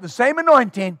 They got the same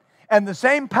anointing and the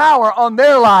same power on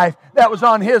their life that was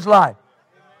on his life.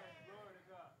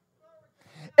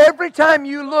 Every time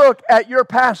you look at your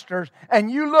pastors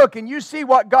and you look and you see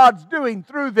what God's doing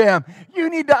through them, you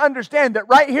need to understand that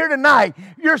right here tonight,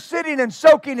 you're sitting and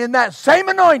soaking in that same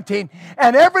anointing,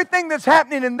 and everything that's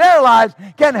happening in their lives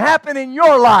can happen in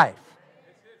your life.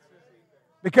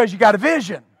 Because you got a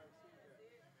vision.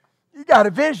 You got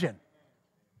a vision.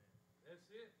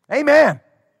 Amen.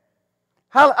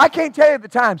 I can't tell you the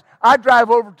times I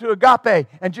drive over to Agape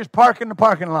and just park in the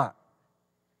parking lot.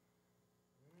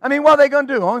 I mean, what are they going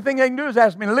to do? The only thing they can do is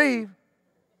ask me to leave.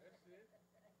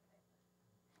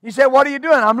 He said, what are you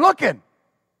doing? I'm looking.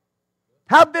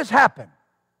 How'd this happen?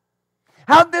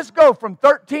 How'd this go from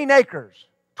 13 acres,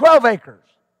 12 acres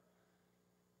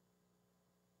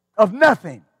of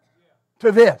nothing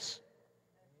to this?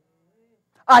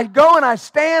 I go and I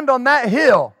stand on that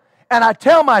hill and I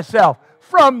tell myself,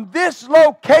 from this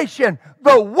location,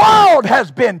 the world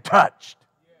has been touched.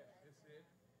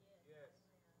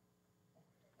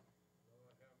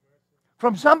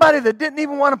 From somebody that didn't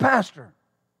even want to pastor.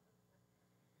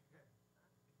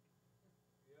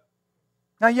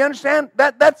 Now you understand?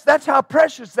 That's how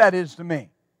precious that is to me.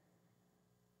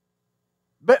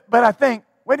 But I think,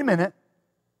 wait a minute.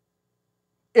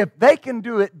 If they can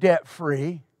do it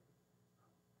debt-free,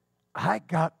 I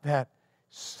got that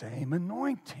same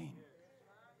anointing.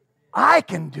 I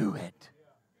can do it.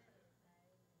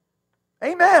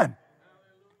 Amen.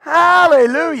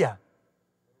 Hallelujah.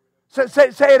 So, say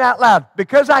it out loud.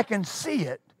 Because I can see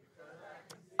it,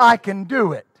 I can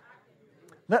do it.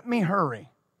 Let me hurry.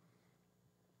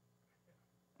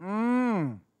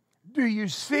 Do you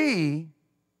see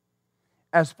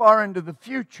as far into the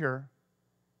future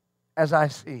as I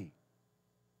see?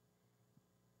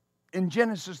 In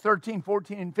Genesis 13,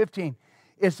 14, and 15,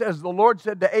 it says, the Lord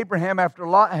said to Abraham after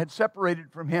Lot had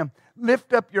separated from him,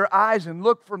 lift up your eyes and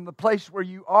look from the place where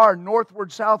you are,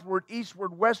 northward, southward,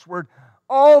 eastward, westward,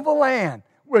 all the land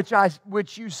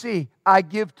which you see, I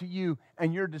give to you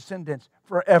and your descendants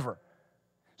forever.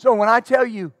 So when I tell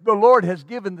you the Lord has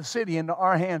given the city into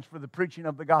our hands for the preaching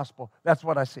of the gospel, that's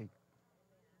what I see.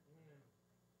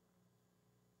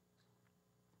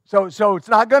 So it's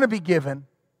not going to be given.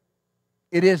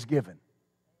 It is given.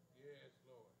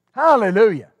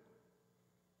 Hallelujah.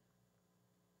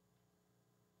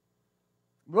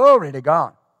 Glory to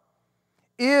God.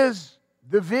 Is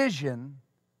the vision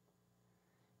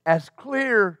as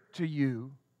clear to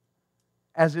you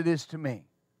as it is to me?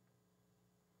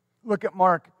 Look at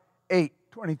Mark 8,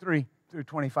 23 through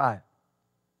 25.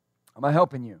 Am I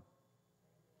helping you?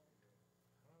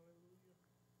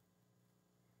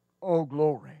 Oh,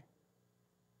 glory.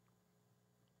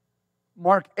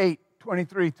 Mark 8,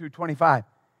 23 through 25.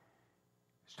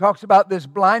 It talks about this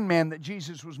blind man that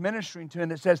Jesus was ministering to,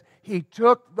 and it says, he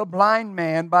took the blind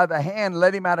man by the hand,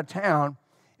 led him out of town,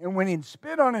 and when he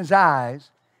spit on his eyes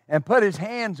and put his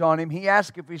hands on him, he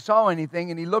asked if he saw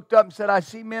anything, and he looked up and said, I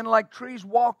see men like trees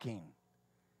walking.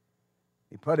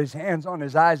 He put his hands on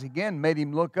his eyes again, made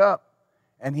him look up,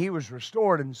 and he was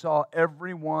restored and saw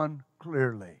everyone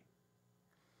clearly.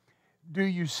 Do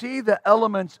you see the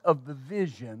elements of the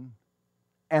vision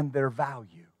and their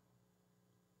value?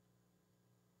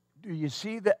 Do you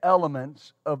see the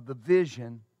elements of the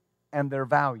vision and their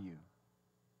value?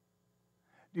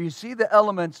 Do you see the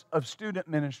elements of student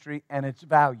ministry and its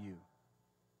value?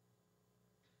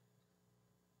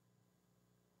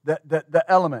 The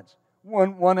elements.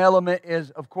 One element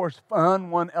is, of course, fun.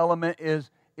 One element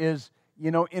is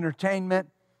entertainment.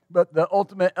 But the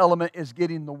ultimate element is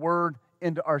getting the Word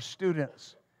into our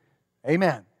students.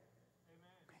 Amen.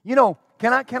 You know,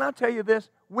 can I tell you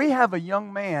this? We have a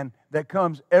young man that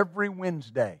comes every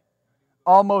Wednesday,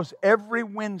 almost every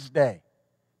Wednesday,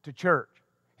 to church.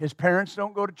 His parents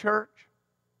don't go to church.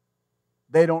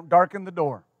 They don't darken the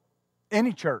door.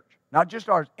 Any church, not just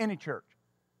ours, any church.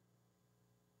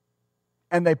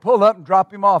 And they pull up and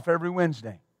drop him off every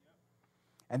Wednesday.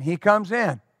 And he comes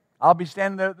in. I'll be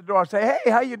standing there at the door. I'll say,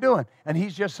 hey, how you doing? And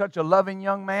he's just such a loving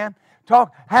young man.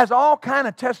 Has all kind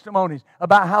of testimonies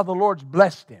about how the Lord's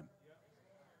blessed him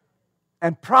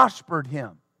and prospered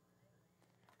him.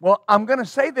 Well, I'm going to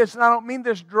say this, and I don't mean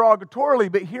this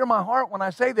derogatorily, but hear my heart when I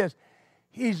say this.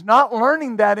 He's not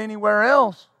learning that anywhere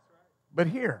else but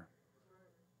here.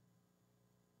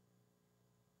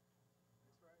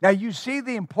 Now, you see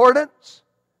the importance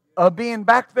of being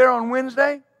back there on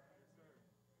Wednesday?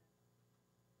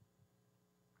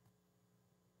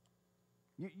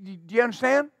 Do you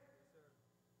understand?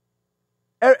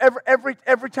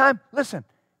 Every time, listen,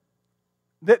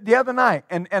 the other night,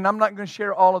 and I'm not going to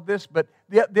share all of this, but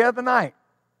the other night,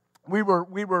 we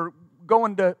were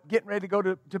getting ready to go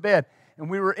to bed, and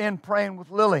we were in praying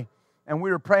with Lily, and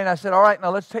we were praying. I said, all right, now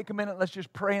let's take a minute, let's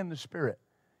just pray in the Spirit.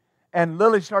 And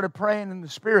Lily started praying in the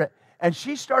Spirit, and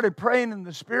she started praying in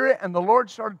the Spirit, and the Lord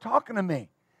started talking to me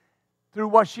through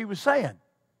what she was saying,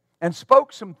 and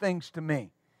spoke some things to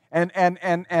me. And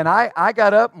I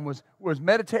got up and was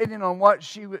meditating on what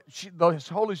the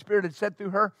Holy Spirit had said through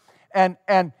her. And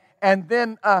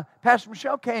then Pastor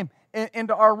Michelle came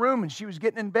into our room, and she was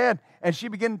getting in bed, and she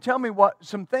began to tell me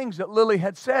some things that Lily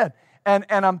had said. And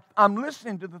I'm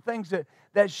listening to the things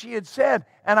that she had said.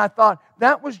 And I thought,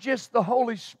 that was just the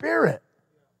Holy Spirit.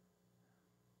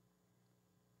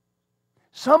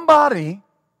 Somebody,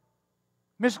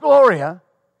 Miss Gloria,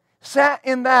 sat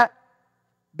in that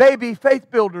baby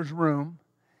faith builder's room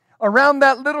around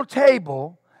that little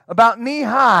table about knee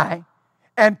high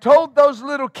and told those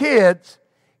little kids,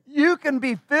 you can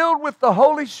be filled with the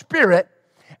Holy Spirit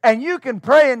and you can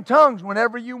pray in tongues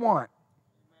whenever you want.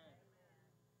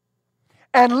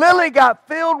 And Lily got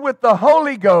filled with the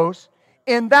Holy Ghost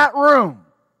in that room.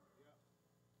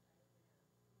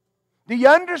 Do you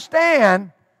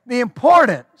understand the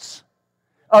importance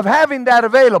of having that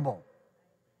available?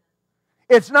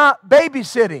 It's not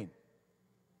babysitting.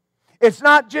 It's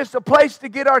not just a place to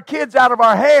get our kids out of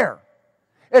our hair.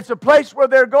 It's a place where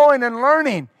they're going and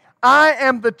learning. I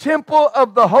am the temple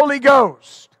of the Holy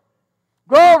Ghost.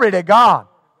 Glory to God.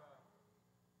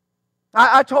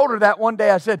 I told her that one day.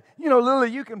 I said, you know,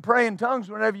 Lily, you can pray in tongues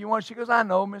whenever you want. She goes, I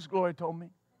know, Miss Gloria told me.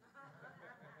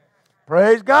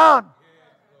 Praise God.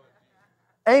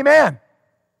 Amen.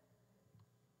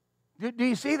 Do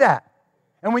you see that?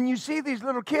 And when you see these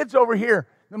little kids over here,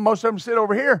 most of them sit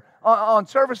over here on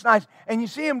service nights, and you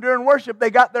see them during worship, they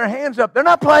got their hands up. They're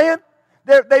not playing.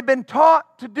 They've been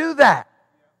taught to do that.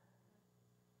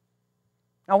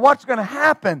 Now, what's going to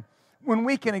happen when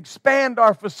we can expand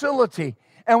our facility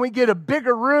and we get a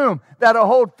bigger room that'll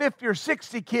hold 50 or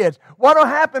 60 kids? What will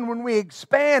happen when we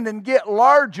expand and get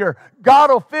larger? God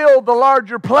will fill the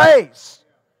larger place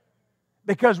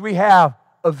because we have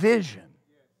a vision.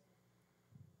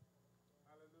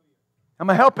 Am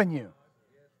I helping you?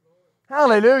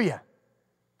 Hallelujah.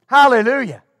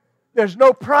 Hallelujah. There's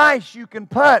no price you can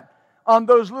put on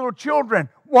those little children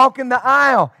walking the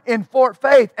aisle in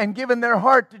faith and giving their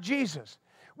heart to Jesus.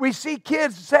 We see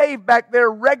kids saved back there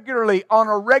regularly on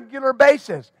a regular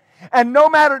basis. And no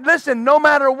matter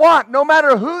what, no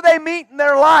matter who they meet in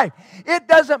their life, it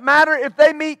doesn't matter if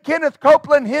they meet Kenneth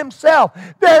Copeland himself.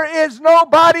 There is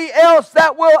nobody else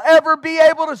that will ever be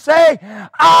able to say,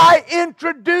 I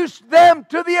introduced them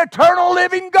to the eternal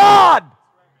living God.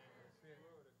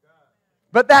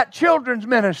 But that children's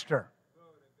minister,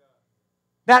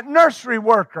 that nursery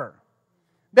worker,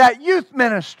 that youth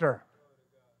minister,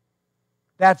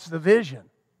 that's the vision.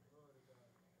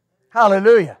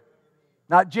 Hallelujah.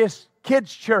 Not just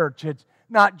kids' church. It's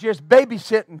not just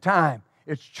babysitting time.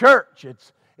 It's church.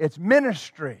 It's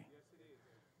ministry.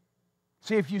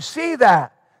 See, if you see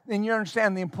that, then you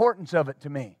understand the importance of it to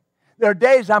me. There are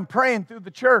days I'm praying through the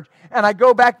church, and I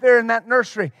go back there in that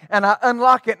nursery, and I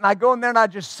unlock it, and I go in there, and I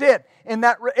just sit in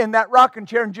that rocking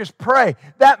chair and just pray.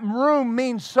 That room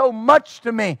means so much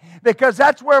to me because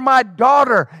that's where my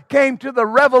daughter came to the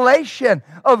revelation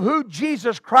of who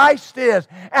Jesus Christ is,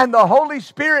 and the Holy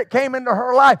Spirit came into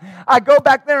her life. I go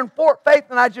back there in Fort Faith,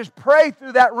 and I just pray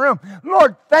through that room.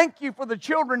 Lord, thank you for the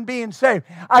children being saved.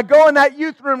 I go in that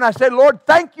youth room, and I say, Lord,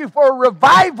 thank you for a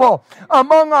revival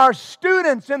among our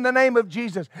students in the name of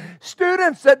Jesus.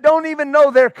 Students that don't even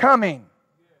know they're coming.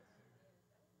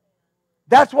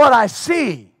 That's what I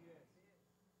see.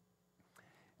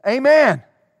 Amen.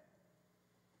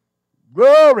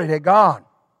 Glory to God.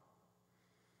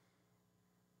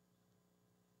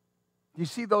 You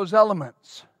see those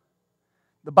elements?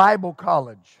 The Bible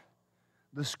college,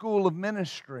 the school of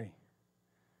ministry.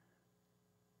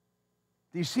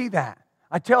 Do you see that?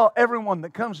 I tell everyone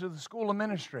that comes to the school of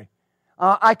ministry,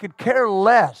 I could care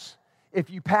less if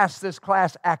you pass this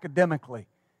class academically.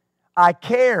 I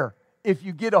care if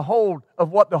you get a hold of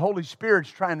what the Holy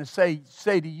Spirit's trying to say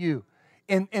to you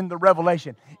in the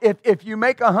revelation. If you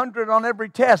make 100 on every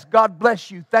test, God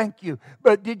bless you, thank you.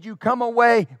 But did you come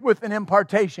away with an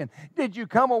impartation? Did you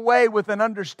come away with an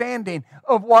understanding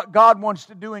of what God wants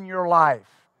to do in your life?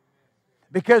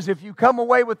 Because if you come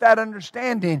away with that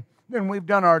understanding, then we've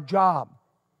done our job.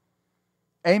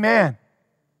 Amen.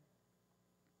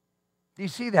 Do you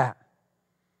see that?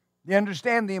 Do you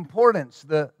understand the importance,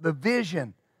 the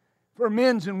vision for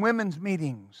men's and women's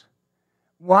meetings?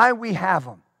 Why we have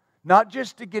them. Not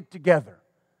just to get together.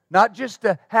 Not just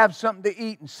to have something to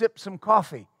eat and sip some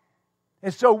coffee.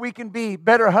 It's so we can be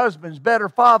better husbands, better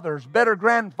fathers, better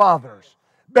grandfathers,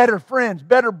 better friends,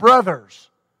 better brothers.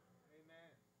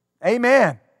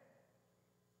 Amen.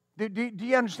 Do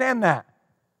you understand that?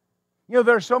 You know,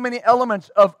 there are so many elements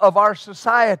of our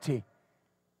society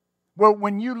where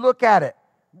when you look at it,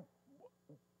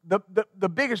 the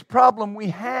biggest problem we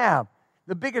have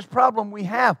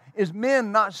is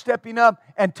men not stepping up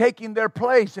and taking their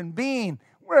place and being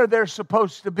where they're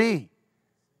supposed to be.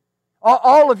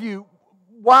 All of you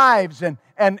wives and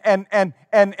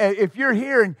if you're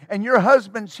here and your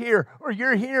husband's here, or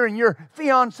you're here and your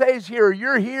fiance's here, or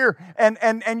you're here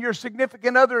and your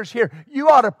significant other is here, you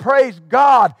ought to praise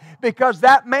God because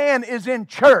that man is in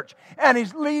church and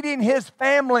he's leading his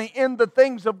family in the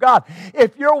things of God.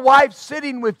 If your wife's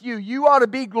sitting with you, you ought to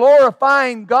be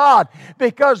glorifying God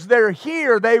because they're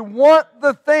here. They want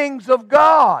the things of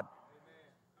God.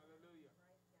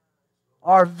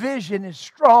 Our vision is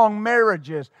strong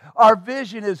marriages. Our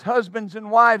vision is husbands and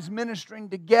wives ministering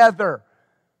together.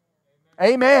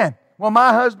 Amen. Well,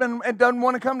 my husband doesn't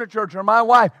want to come to church, or my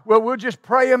wife. Well, we'll just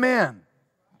pray him in.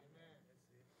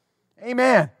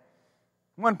 Amen.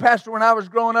 One pastor, when I was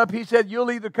growing up, he said,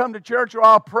 you'll either come to church or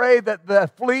I'll pray that the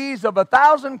fleas of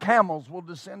 1,000 camels will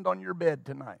descend on your bed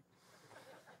tonight.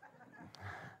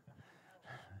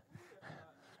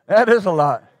 That is a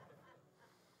lot.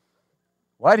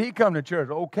 Why'd he come to church?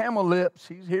 Old Camel Lips.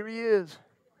 Here he is.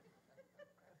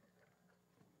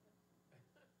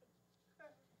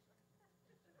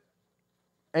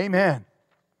 Amen.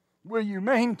 Will you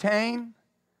maintain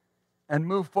and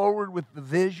move forward with the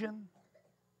vision?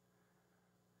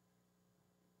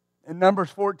 In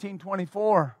Numbers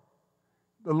 14:24,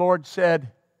 the Lord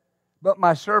said, but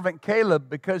my servant Caleb,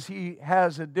 because he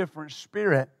has a different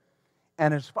spirit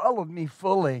and has followed me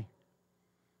fully,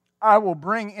 I will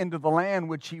bring into the land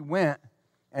which he went,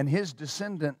 and his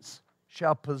descendants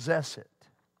shall possess it.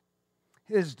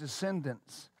 His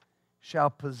descendants shall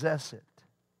possess it.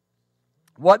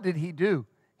 What did he do?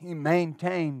 He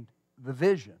maintained the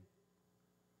vision.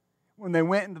 When they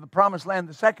went into the promised land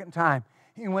the second time,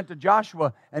 he went to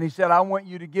Joshua and he said, I want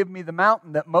you to give me the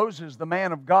mountain that Moses, the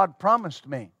man of God, promised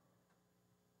me.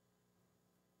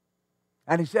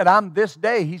 And he said, I'm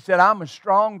as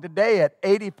strong today at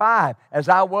 85 as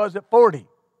I was at 40.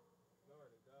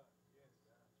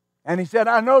 And he said,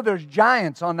 I know there's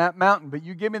giants on that mountain, but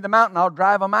you give me the mountain, I'll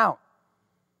drive them out.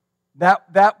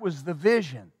 That was the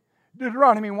vision.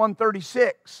 Deuteronomy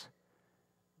 1:36,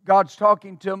 God's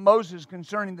talking to Moses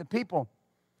concerning the people.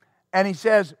 And he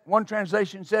says, one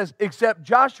translation says, except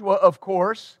Joshua, of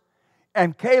course,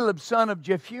 and Caleb, son of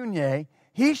Jephunneh,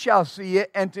 he shall see it,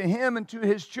 and to him and to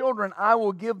his children I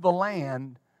will give the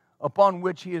land upon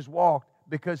which he has walked,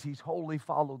 because he's wholly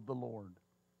followed the Lord.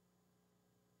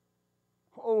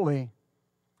 Wholly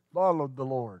followed the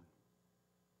Lord.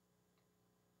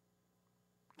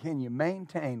 Can you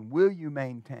maintain, will you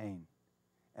maintain,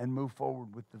 and move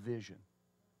forward with the vision?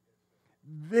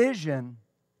 Vision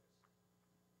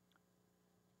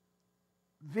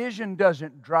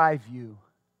doesn't drive you.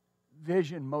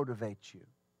 Vision motivates you.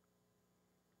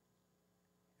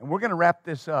 And we're going to wrap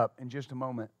this up in just a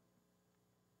moment.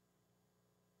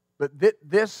 But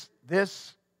this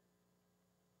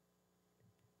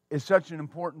is such an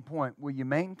important point. Will you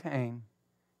maintain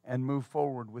and move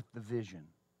forward with the vision?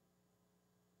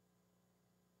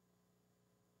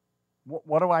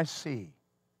 What do I see?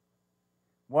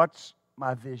 What's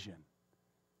my vision?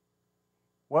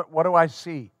 What do I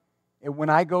see? When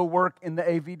I go work in the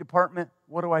AV department,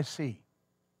 what do I see?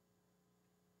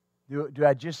 Do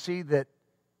I just see that,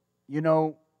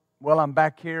 I'm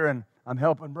back here and I'm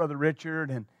helping Brother Richard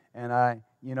and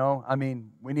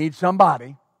we need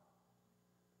somebody.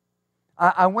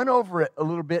 I went over it a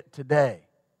little bit today,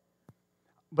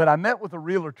 but I met with a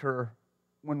realtor,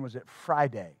 when was it?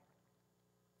 Friday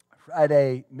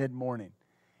mid-morning.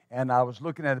 And I was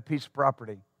looking at a piece of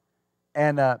property.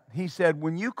 And he said,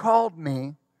 when you called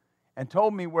me and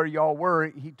told me where y'all were,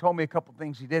 he told me a couple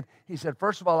things he did. He said,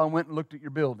 first of all, I went and looked at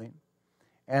your building.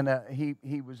 And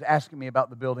he was asking me about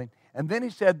the building. And then he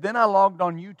said, then I logged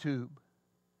on YouTube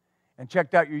and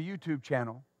checked out your YouTube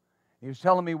channel. He was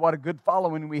telling me what a good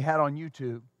following we had on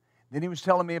YouTube. Then he was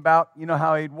telling me about,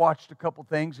 how he'd watched a couple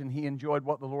things and he enjoyed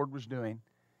what the Lord was doing.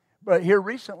 But here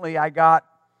recently I got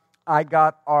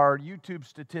our YouTube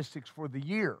statistics for the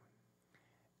year.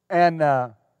 And,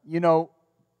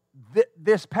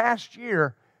 this past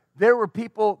year, there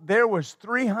was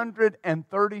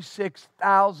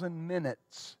 336,000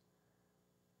 minutes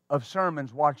of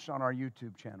sermons watched on our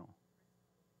YouTube channel.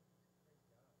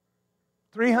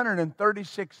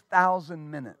 336,000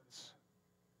 minutes.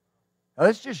 Now,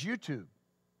 that's just YouTube.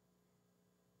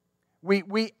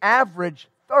 We average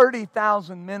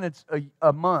 30,000 minutes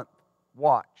a month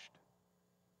watched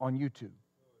on YouTube.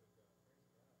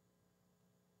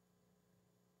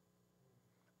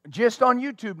 Just on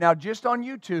YouTube. Now, just on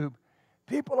YouTube,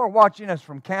 people are watching us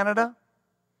from Canada,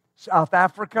 South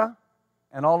Africa,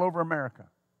 and all over America.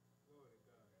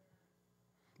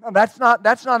 Now, that's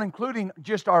not including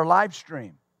just our live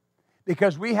stream,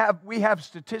 because we have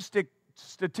statistic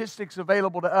statistics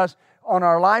available to us on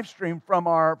our live stream from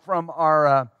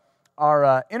our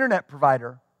internet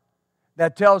provider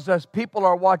that tells us people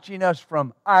are watching us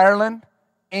from Ireland,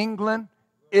 England,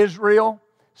 Israel,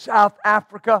 South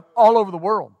Africa, all over the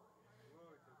world.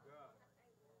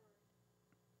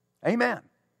 Amen.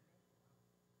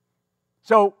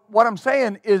 So what I'm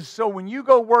saying is, so when you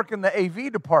go work in the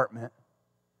AV department,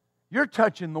 you're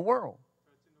touching the world.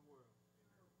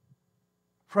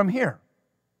 From here.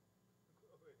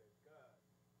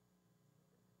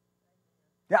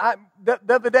 Yeah, the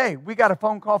other day, we got a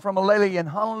phone call from a lady in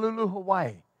Honolulu,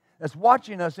 Hawaii, that's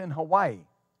watching us in Hawaii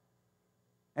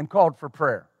and called for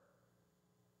prayer.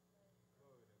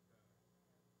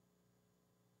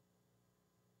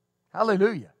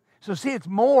 Hallelujah. So see, it's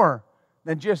more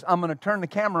than just, I'm going to turn the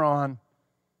camera on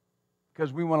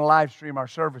because we want to live stream our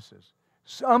services.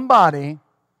 Somebody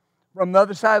from the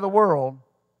other side of the world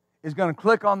is going to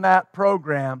click on that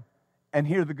program and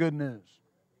hear the good news.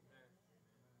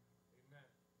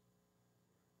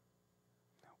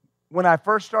 When I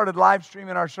first started live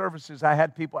streaming our services, I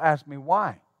had people ask me,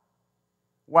 why?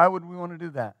 Why would we want to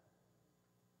do that?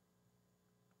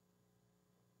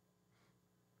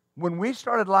 When we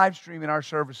started live streaming our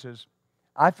services,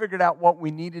 I figured out what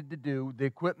we needed to do, the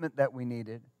equipment that we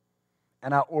needed,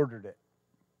 and I ordered it.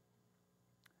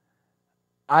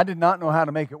 I did not know how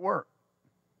to make it work.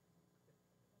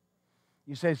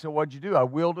 You say, so what'd you do? I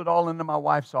wheeled it all into my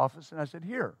wife's office, and I said,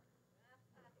 here.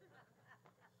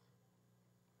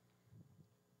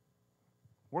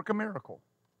 Work a miracle.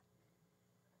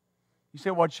 You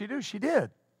say, what'd she do? She did.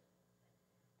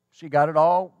 She got it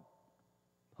all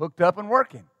hooked up and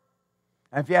working.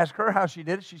 And if you ask her how she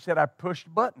did it, she said, I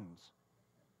pushed buttons.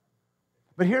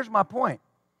 But here's my point.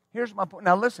 Here's my point.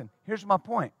 Now listen, here's my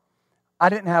point. I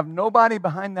didn't have nobody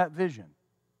behind that vision.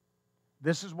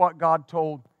 This is what God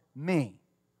told me.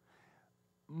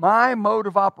 My mode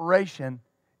of operation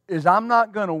is I'm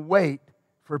not going to wait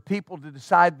for people to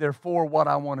decide they're for what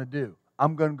I want to do.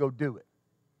 I'm going to go do it.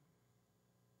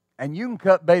 And you can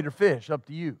cut bait or fish, up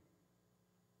to you.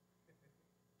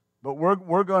 But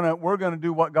we're going to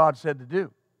do what God said to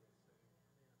do.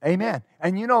 Amen.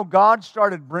 And you know, God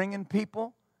started bringing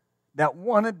people that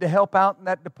wanted to help out in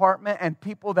that department and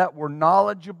people that were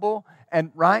knowledgeable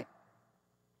and right.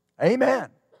 Amen.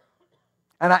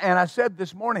 And I said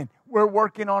this morning, we're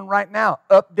working on right now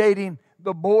updating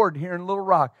the board here in Little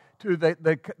Rock to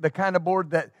the kind of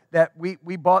board that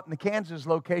we bought in the Kansas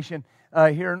location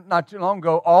here not too long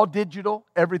ago. All digital,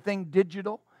 everything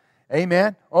digital.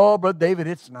 Amen. Oh, Brother David,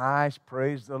 it's nice.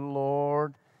 Praise the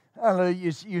Lord.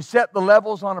 You set the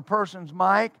levels on a person's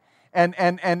mic, and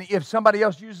if somebody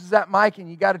else uses that mic and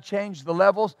you got to change the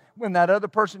levels, when that other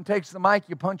person takes the mic,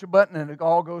 you punch a button and it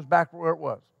all goes back where it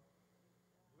was.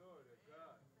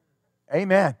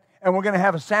 Amen. And we're going to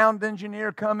have a sound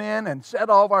engineer come in and set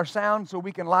all of our sound so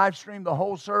we can live stream the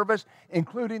whole service,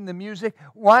 including the music.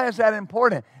 Why is that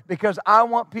important? Because I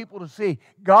want people to see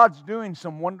God's doing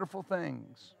some wonderful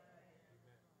things.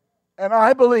 And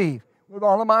I believe with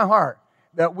all of my heart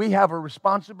that we have a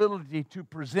responsibility to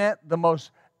present the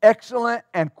most excellent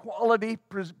and quality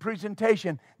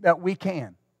presentation that we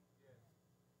can.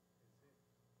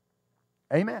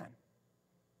 Amen.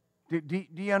 Do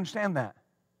you understand that?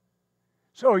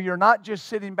 So you're not just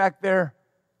sitting back there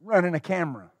running a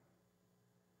camera.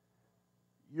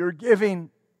 You're giving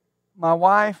my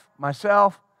wife,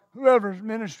 myself, whoever's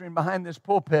ministering behind this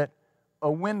pulpit, a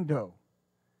window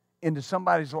into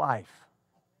somebody's life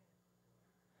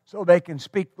so they can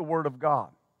speak the Word of God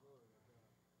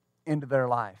into their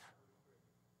life.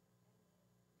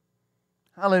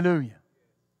 Hallelujah.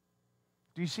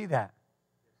 Do you see that?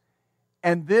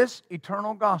 And this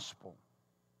eternal gospel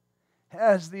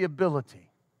has the ability.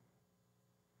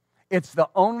 It's the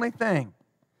only thing.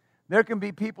 There can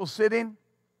be people sitting,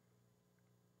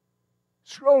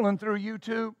 scrolling through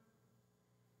YouTube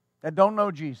that don't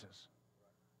know Jesus,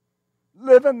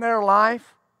 living their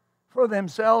life for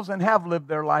themselves and have lived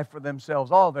their life for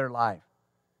themselves all their life.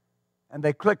 And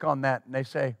they click on that and they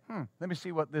say, let me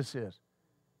see what this is.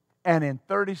 And in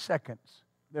 30 seconds,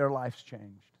 their life's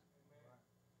changed.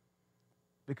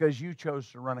 Because you chose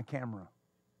to run a camera.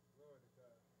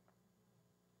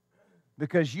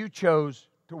 Because you chose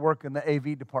to work in the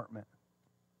AV department.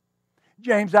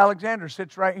 James Alexander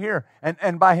sits right here.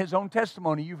 And by his own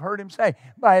testimony, you've heard him say,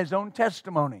 by his own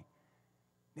testimony,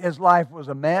 his life was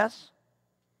a mess.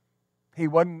 He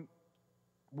wasn't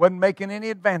making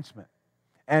any advancement.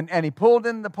 And he pulled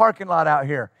in the parking lot out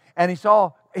here. And he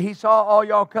saw all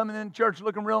y'all coming in church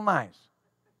looking real nice.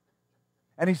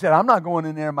 And he said, I'm not going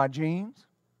in there in my jeans.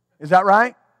 Is that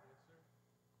right?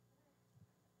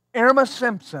 Irma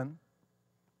Simpson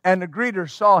And the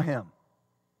greeters saw him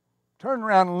turn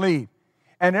around and leave.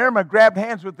 And Irma grabbed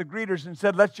hands with the greeters and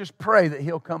said, let's just pray that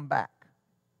he'll come back.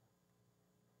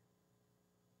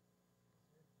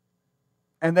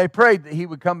 And they prayed that he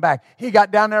would come back. He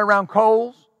got down there around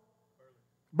Coles,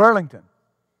 Burlington.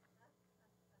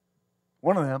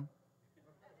 One of them.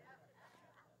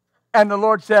 And the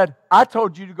Lord said, I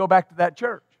told you to go back to that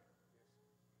church.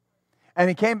 And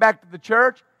he came back to the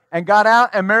church and got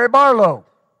out, and Mary Barlow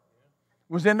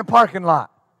was in the parking lot.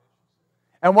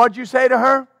 And what'd you say to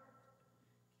her?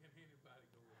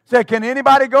 Said, can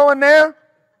anybody go in there?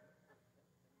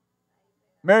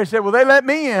 Mary said, well, they let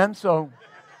me in, so...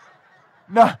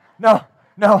 No.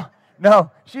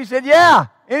 She said, yeah,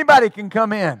 anybody can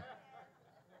come in.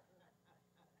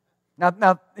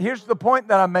 Now, here's the point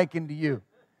that I'm making to you.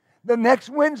 The next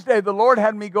Wednesday, the Lord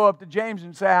had me go up to James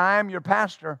and say, I am your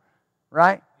pastor,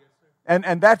 right?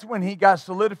 And that's when he got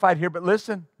solidified here. But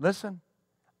listen,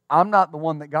 I'm not the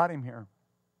one that got him here.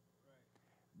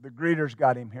 The greeters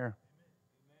got him here.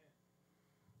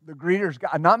 The greeters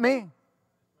got, not me.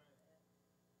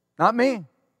 Not me,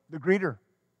 the greeter.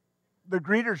 The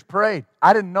greeters prayed.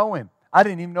 I didn't know him. I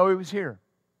didn't even know he was here.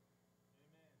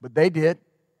 But they did.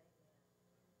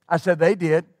 I said they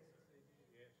did.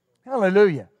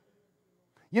 Hallelujah.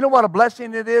 You know what a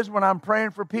blessing it is when I'm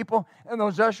praying for people and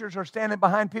those ushers are standing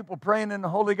behind people praying in the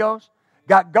Holy Ghost?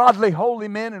 Got godly, holy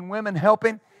men and women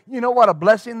helping. You know what a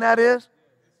blessing that is?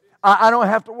 I don't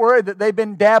have to worry that they've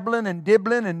been dabbling and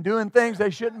dibbling and doing things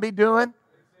they shouldn't be doing.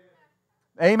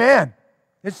 Amen.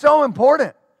 It's so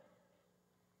important.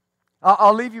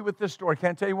 I'll leave you with this story. Can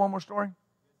I tell you one more story?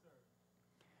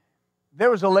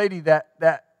 There was a lady that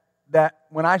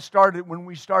when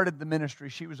we started the ministry,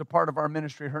 she was a part of our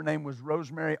ministry. Her name was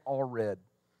Rosemary Allred.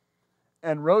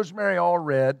 And Rosemary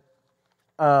Allred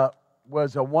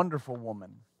was a wonderful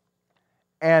woman.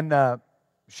 And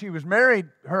she was married.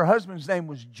 Her husband's name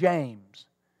was James.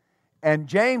 And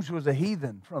James was a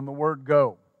heathen from the word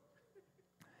go.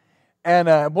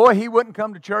 And boy, he wouldn't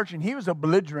come to church, and he was a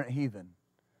belligerent heathen.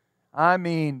 I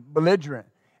mean, belligerent.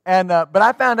 And but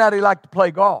I found out he liked to play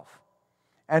golf.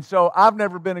 And so I've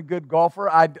never been a good golfer.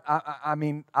 I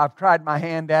mean, I've tried my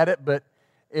hand at it, but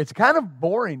it's kind of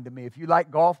boring to me. If you like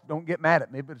golf, don't get mad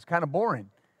at me, but it's kind of boring.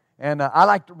 And I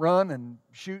like to run and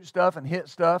shoot stuff and hit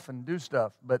stuff and do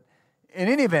stuff. But in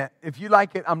any event, if you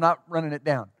like it, I'm not running it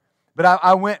down. But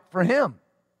I went for him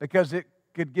because it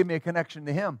could give me a connection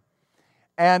to him.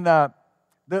 And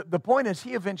the point is,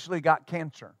 he eventually got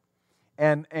cancer.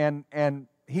 And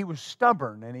he was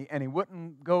stubborn, and he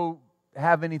wouldn't go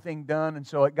have anything done, and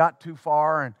so it got too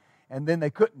far, and then they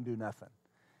couldn't do nothing.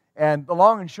 And the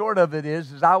long and short of it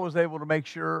is I was able to make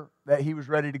sure that he was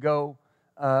ready to go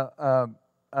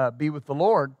be with the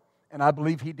Lord, and I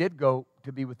believe he did go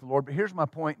to be with the Lord. But here's my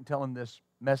point in telling this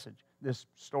message, this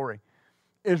story,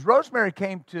 is Rosemary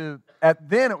came to,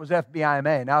 then it was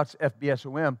FBIMA, now it's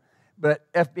FBSOM,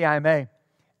 but FBIMA.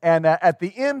 And at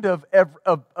the end of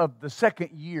the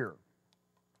second year,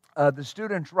 the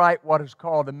students write what is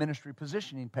called a ministry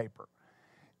positioning paper.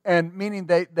 And meaning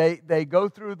they go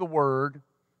through the Word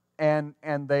and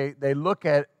they look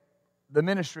at the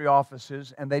ministry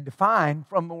offices and they define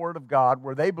from the Word of God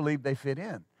where they believe they fit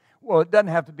in. Well, it doesn't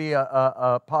have to be a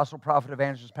apostle, prophet,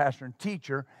 evangelist, pastor, and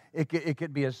teacher. It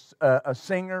could be a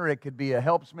singer. It could be a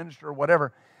helps minister or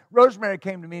whatever. Rosemary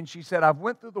came to me and she said, I've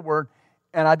went through the Word,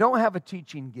 and I don't have a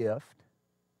teaching gift,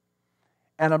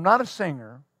 and I'm not a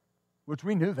singer, which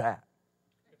we knew that.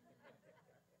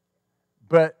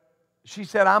 But she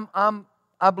said,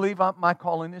 I believe my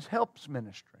calling is helps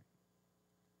ministry.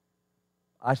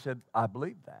 I said, I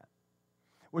believe that.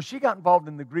 Well, she got involved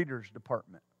in the greeters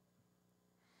department.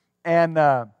 And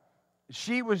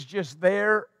she was just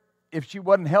there. If she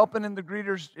wasn't helping in the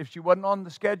greeters, if she wasn't on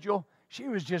the schedule, she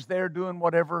was just there doing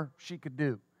whatever she could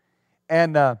do.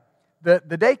 And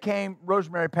the day came,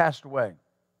 Rosemary passed away.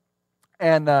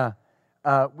 And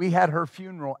we had her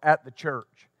funeral at the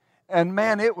church. And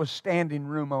man, it was standing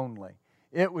room only.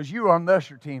 It was, you were on the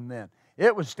usher team then.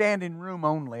 It was standing room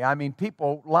only. I mean,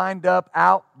 people lined up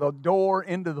out the door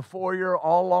into the foyer,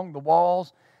 all along the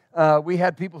walls. We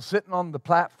had people sitting on the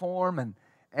platform.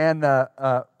 And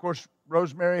of course,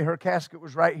 Rosemary, her casket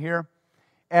was right here.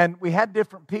 And we had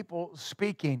different people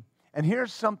speaking. And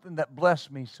here's something that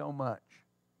blessed me so much.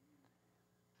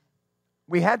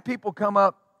 We had people come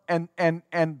up, and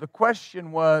the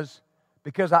question was,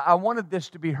 because I wanted this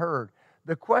to be heard,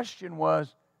 the question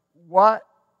was, what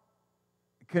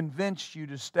convinced you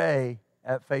to stay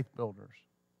at Faith Builders?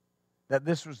 That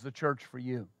this was the church for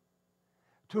you?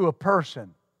 To a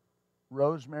person,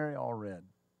 Rosemary Allred.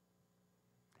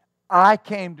 I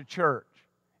came to church,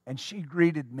 and she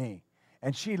greeted me,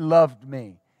 and she loved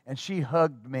me, and she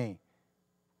hugged me.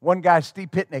 One guy,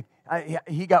 Steve Pitnick,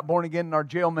 he got born again in our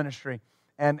jail ministry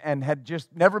and had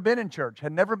just never been in church,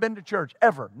 had never been to church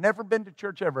ever, never been to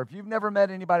church ever. If you've never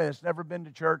met anybody that's never been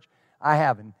to church, I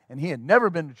haven't, and he had never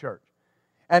been to church.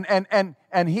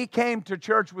 And he came to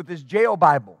church with his jail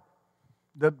Bible,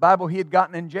 the Bible he had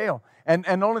gotten in jail. And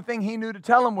the only thing he knew to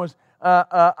tell him was,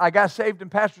 I got saved in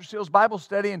Pastor Steele's Bible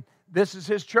study, and this is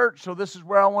his church, so this is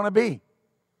where I want to be.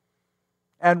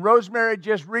 And Rosemary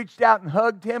just reached out and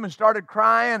hugged him and started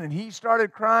crying, and he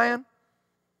started crying.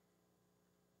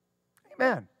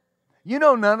 Amen. You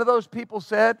know, none of those people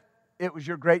said it was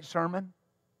your great sermon,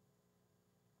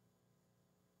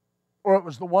 or it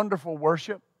was the wonderful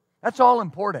worship. That's all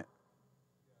important.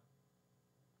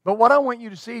 But what I want you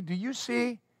to see, do you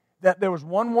see that there was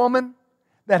one woman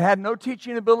that had no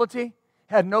teaching ability,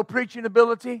 had no preaching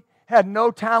ability, had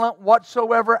no talent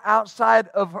whatsoever outside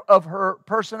of her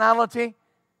personality,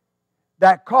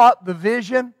 that caught the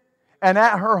vision, and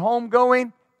at her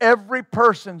homegoing, every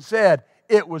person said,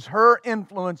 it was her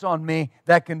influence on me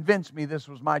that convinced me this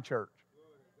was my church.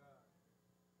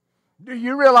 Do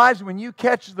you realize when you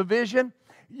catch the vision,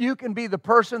 you can be the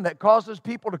person that causes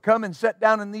people to come and sit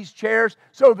down in these chairs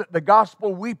so that the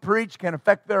gospel we preach can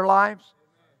affect their lives?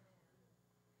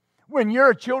 When you're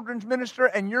a children's minister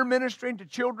and you're ministering to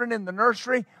children in the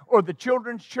nursery or the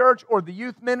children's church or the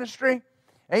youth ministry,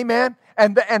 amen,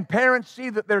 and parents see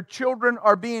that their children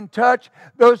are being touched,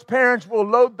 those parents will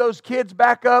load those kids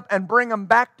back up and bring them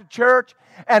back to church.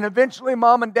 And eventually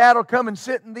mom and dad will come and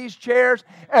sit in these chairs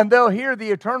and they'll hear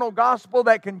the eternal gospel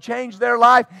that can change their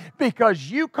life because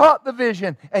you caught the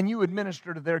vision and you would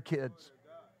minister to their kids.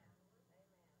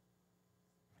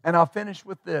 And I'll finish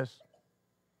with this.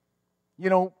 You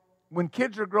know, when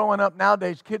kids are growing up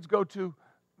nowadays, kids go to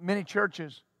many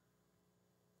churches.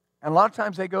 And a lot of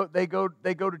times they go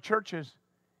to churches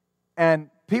and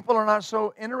people are not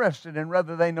so interested in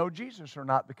whether they know Jesus or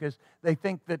not because they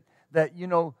think that you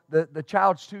know, the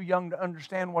child's too young to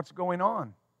understand what's going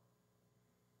on.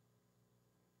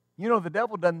 You know, the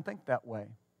devil doesn't think that way.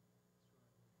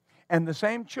 And the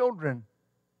same children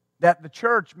that the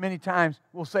church many times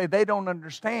will say they don't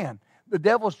understand, the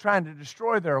devil's trying to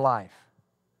destroy their life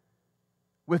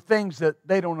with things that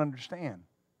they don't understand.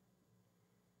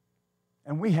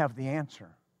 And we have the answer.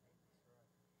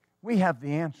 We have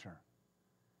the answer.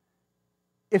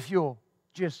 If you'll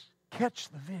just catch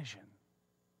the vision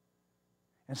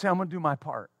and say, I'm going to do my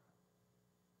part,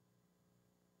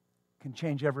 can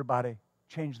change everybody,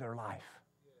 change their life.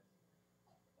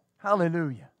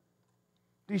 Hallelujah.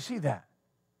 Do you see that?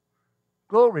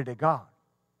 Glory to God.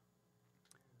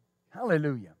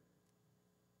 Hallelujah.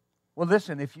 Well,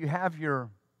 listen, if you have your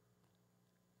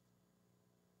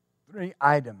 3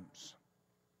 items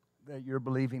that you're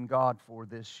believing God for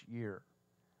this year,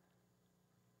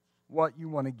 what you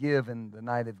want to give in the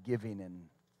night of giving, and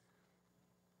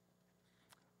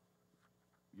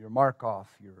your mark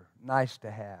off, your nice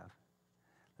to have.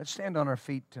 Let's stand on our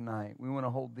feet tonight. We want to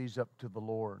hold these up to the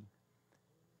Lord.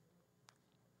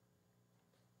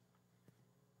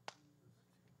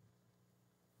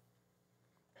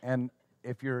 And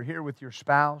if you're here with your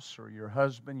spouse or your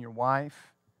husband, your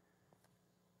wife,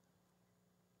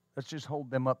 let's just hold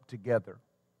them up together.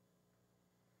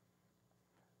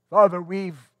 Father,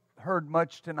 we've heard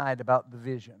much tonight about the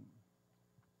vision.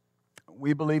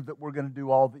 We believe that we're going to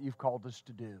do all that you've called us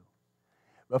to do.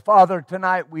 But Father,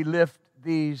 tonight we lift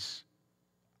these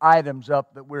items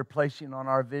up that we're placing on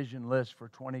our vision list for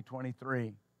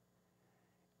 2023.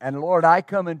 And Lord, I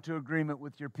come into agreement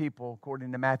with your people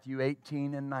according to Matthew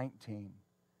 18 and 19.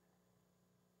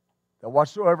 That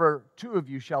whatsoever 2 of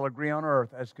you shall agree on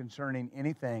earth as concerning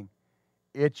anything,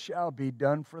 it shall be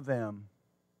done for them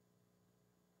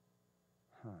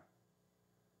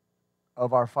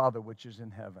of our Father which is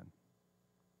in heaven.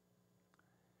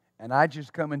 And I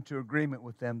just come into agreement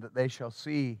with them that they shall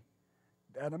see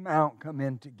that amount come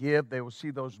in to give. They will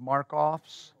see those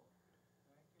mark-offs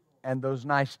and those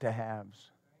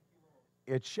nice-to-haves.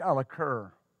 It shall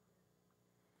occur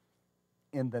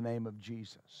in the name of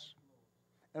Jesus.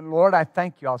 And Lord, I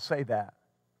thank you. I'll say that.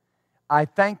 I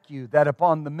thank you that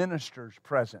upon the ministers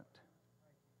present,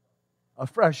 a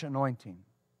fresh anointing.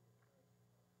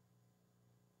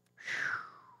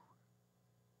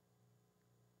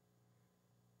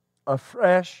 A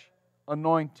fresh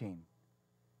anointing.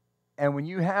 And when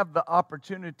you have the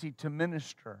opportunity to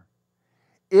minister,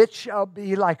 it shall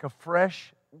be like a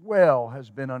fresh well has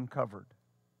been uncovered.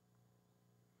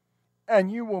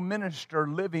 And you will minister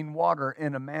living water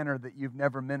in a manner that you've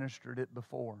never ministered it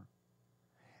before.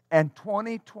 And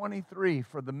 2023,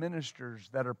 for the ministers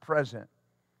that are present,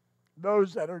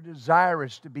 those that are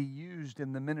desirous to be used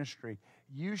in the ministry,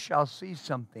 you shall see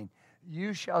something.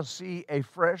 You shall see a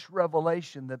fresh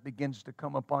revelation that begins to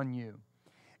come upon you.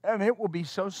 And it will be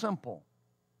so simple.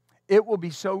 It will be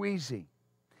so easy.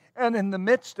 And in the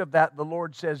midst of that, the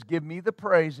Lord says, give me the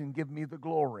praise and give me the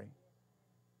glory.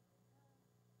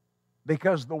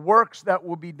 Because the works that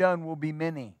will be done will be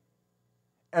many.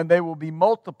 And they will be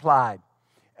multiplied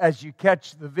as you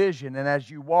catch the vision and as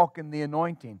you walk in the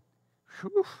anointing.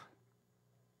 Whew.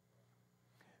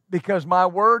 Because my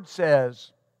word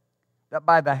says that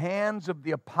by the hands of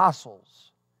the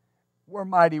apostles were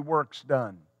mighty works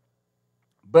done.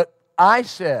 But I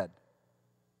said,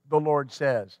 the Lord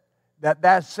says,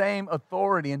 that same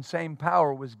authority and same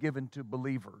power was given to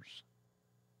believers.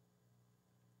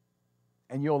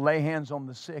 And you'll lay hands on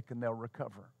the sick and they'll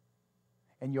recover.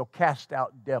 And you'll cast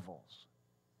out devils.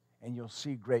 And you'll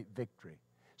see great victory.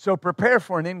 So prepare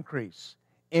for an increase.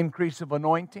 Increase of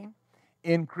anointing.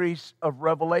 Increase of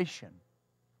revelation.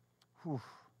 Whew.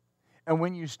 And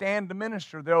when you stand to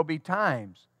minister, there will be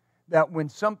times that when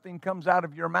something comes out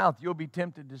of your mouth, you'll be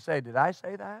tempted to say, did I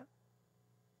say that?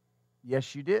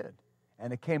 Yes, you did.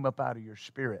 And it came up out of your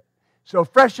spirit. So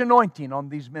fresh anointing on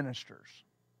these ministers.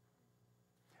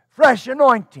 Fresh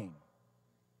anointing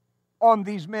on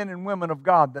these men and women of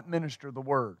God that minister the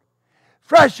Word.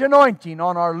 Fresh anointing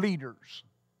on our leaders.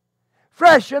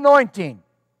 Fresh anointing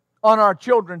on our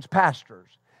children's pastors.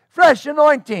 Fresh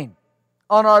anointing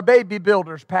on our baby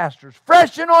builders' pastors.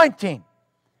 Fresh anointing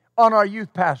on our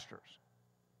youth pastors.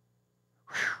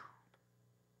 Whew.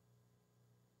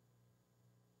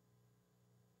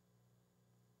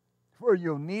 For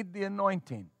you'll need the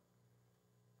anointing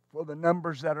for the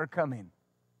numbers that are coming.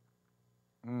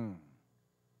 In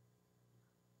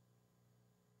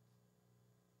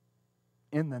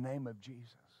the name of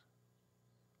Jesus.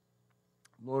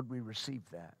 Lord, we receive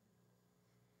that.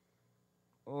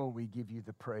 Oh, we give you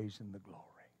the praise and the glory.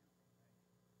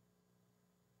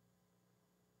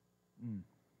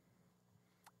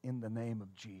 In the name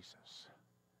of Jesus.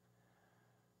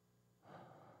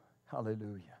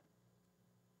 Hallelujah.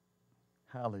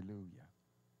 Hallelujah.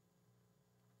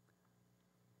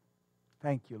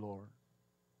 Thank you, Lord.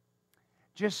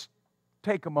 Just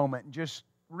take a moment and just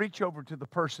reach over to the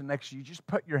person next to you. Just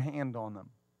put your hand on them.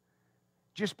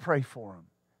 Just pray for them.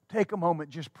 Take a moment,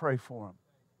 just pray for them.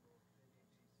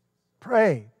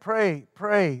 Pray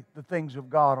the things of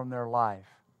God on their life.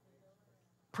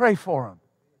 Pray for them.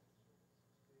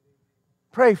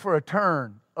 Pray for a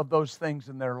turn of those things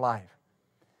in their life.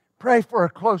 Pray for a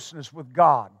closeness with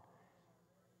God.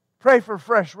 Pray for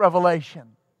fresh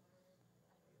revelation.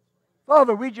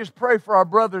 Father, we just pray for our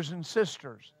brothers and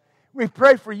sisters. We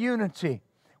pray for unity.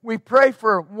 We pray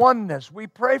for oneness. We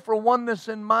pray for oneness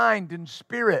in mind, in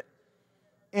spirit,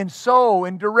 in soul,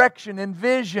 in direction, in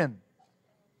vision.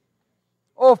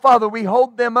 Oh, Father, we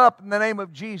hold them up in the name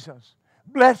of Jesus.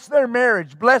 Bless their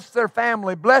marriage. Bless their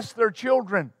family. Bless their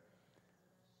children.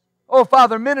 Oh,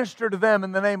 Father, minister to them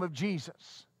in the name of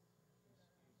Jesus.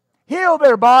 Heal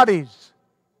their bodies.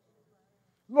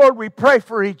 Lord, we pray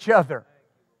for each other.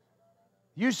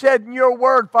 You said in your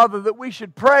word, Father, that we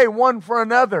should pray one for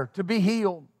another to be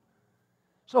healed.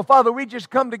 So, Father, we just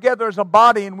come together as a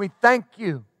body and we thank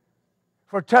you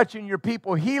for touching your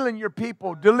people, healing your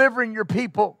people, delivering your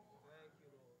people.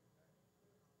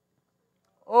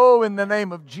 Oh, in the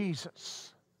name of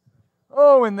Jesus.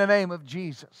 Oh, in the name of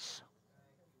Jesus.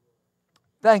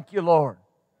 Thank you, Lord.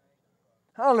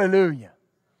 Hallelujah.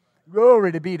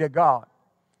 Glory to be to God.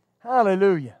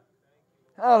 Hallelujah.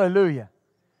 Hallelujah.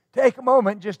 Take a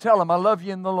moment and just tell them, I love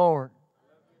you in the Lord.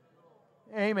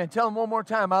 Amen. Tell them one more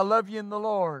time, I love you in the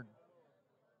Lord.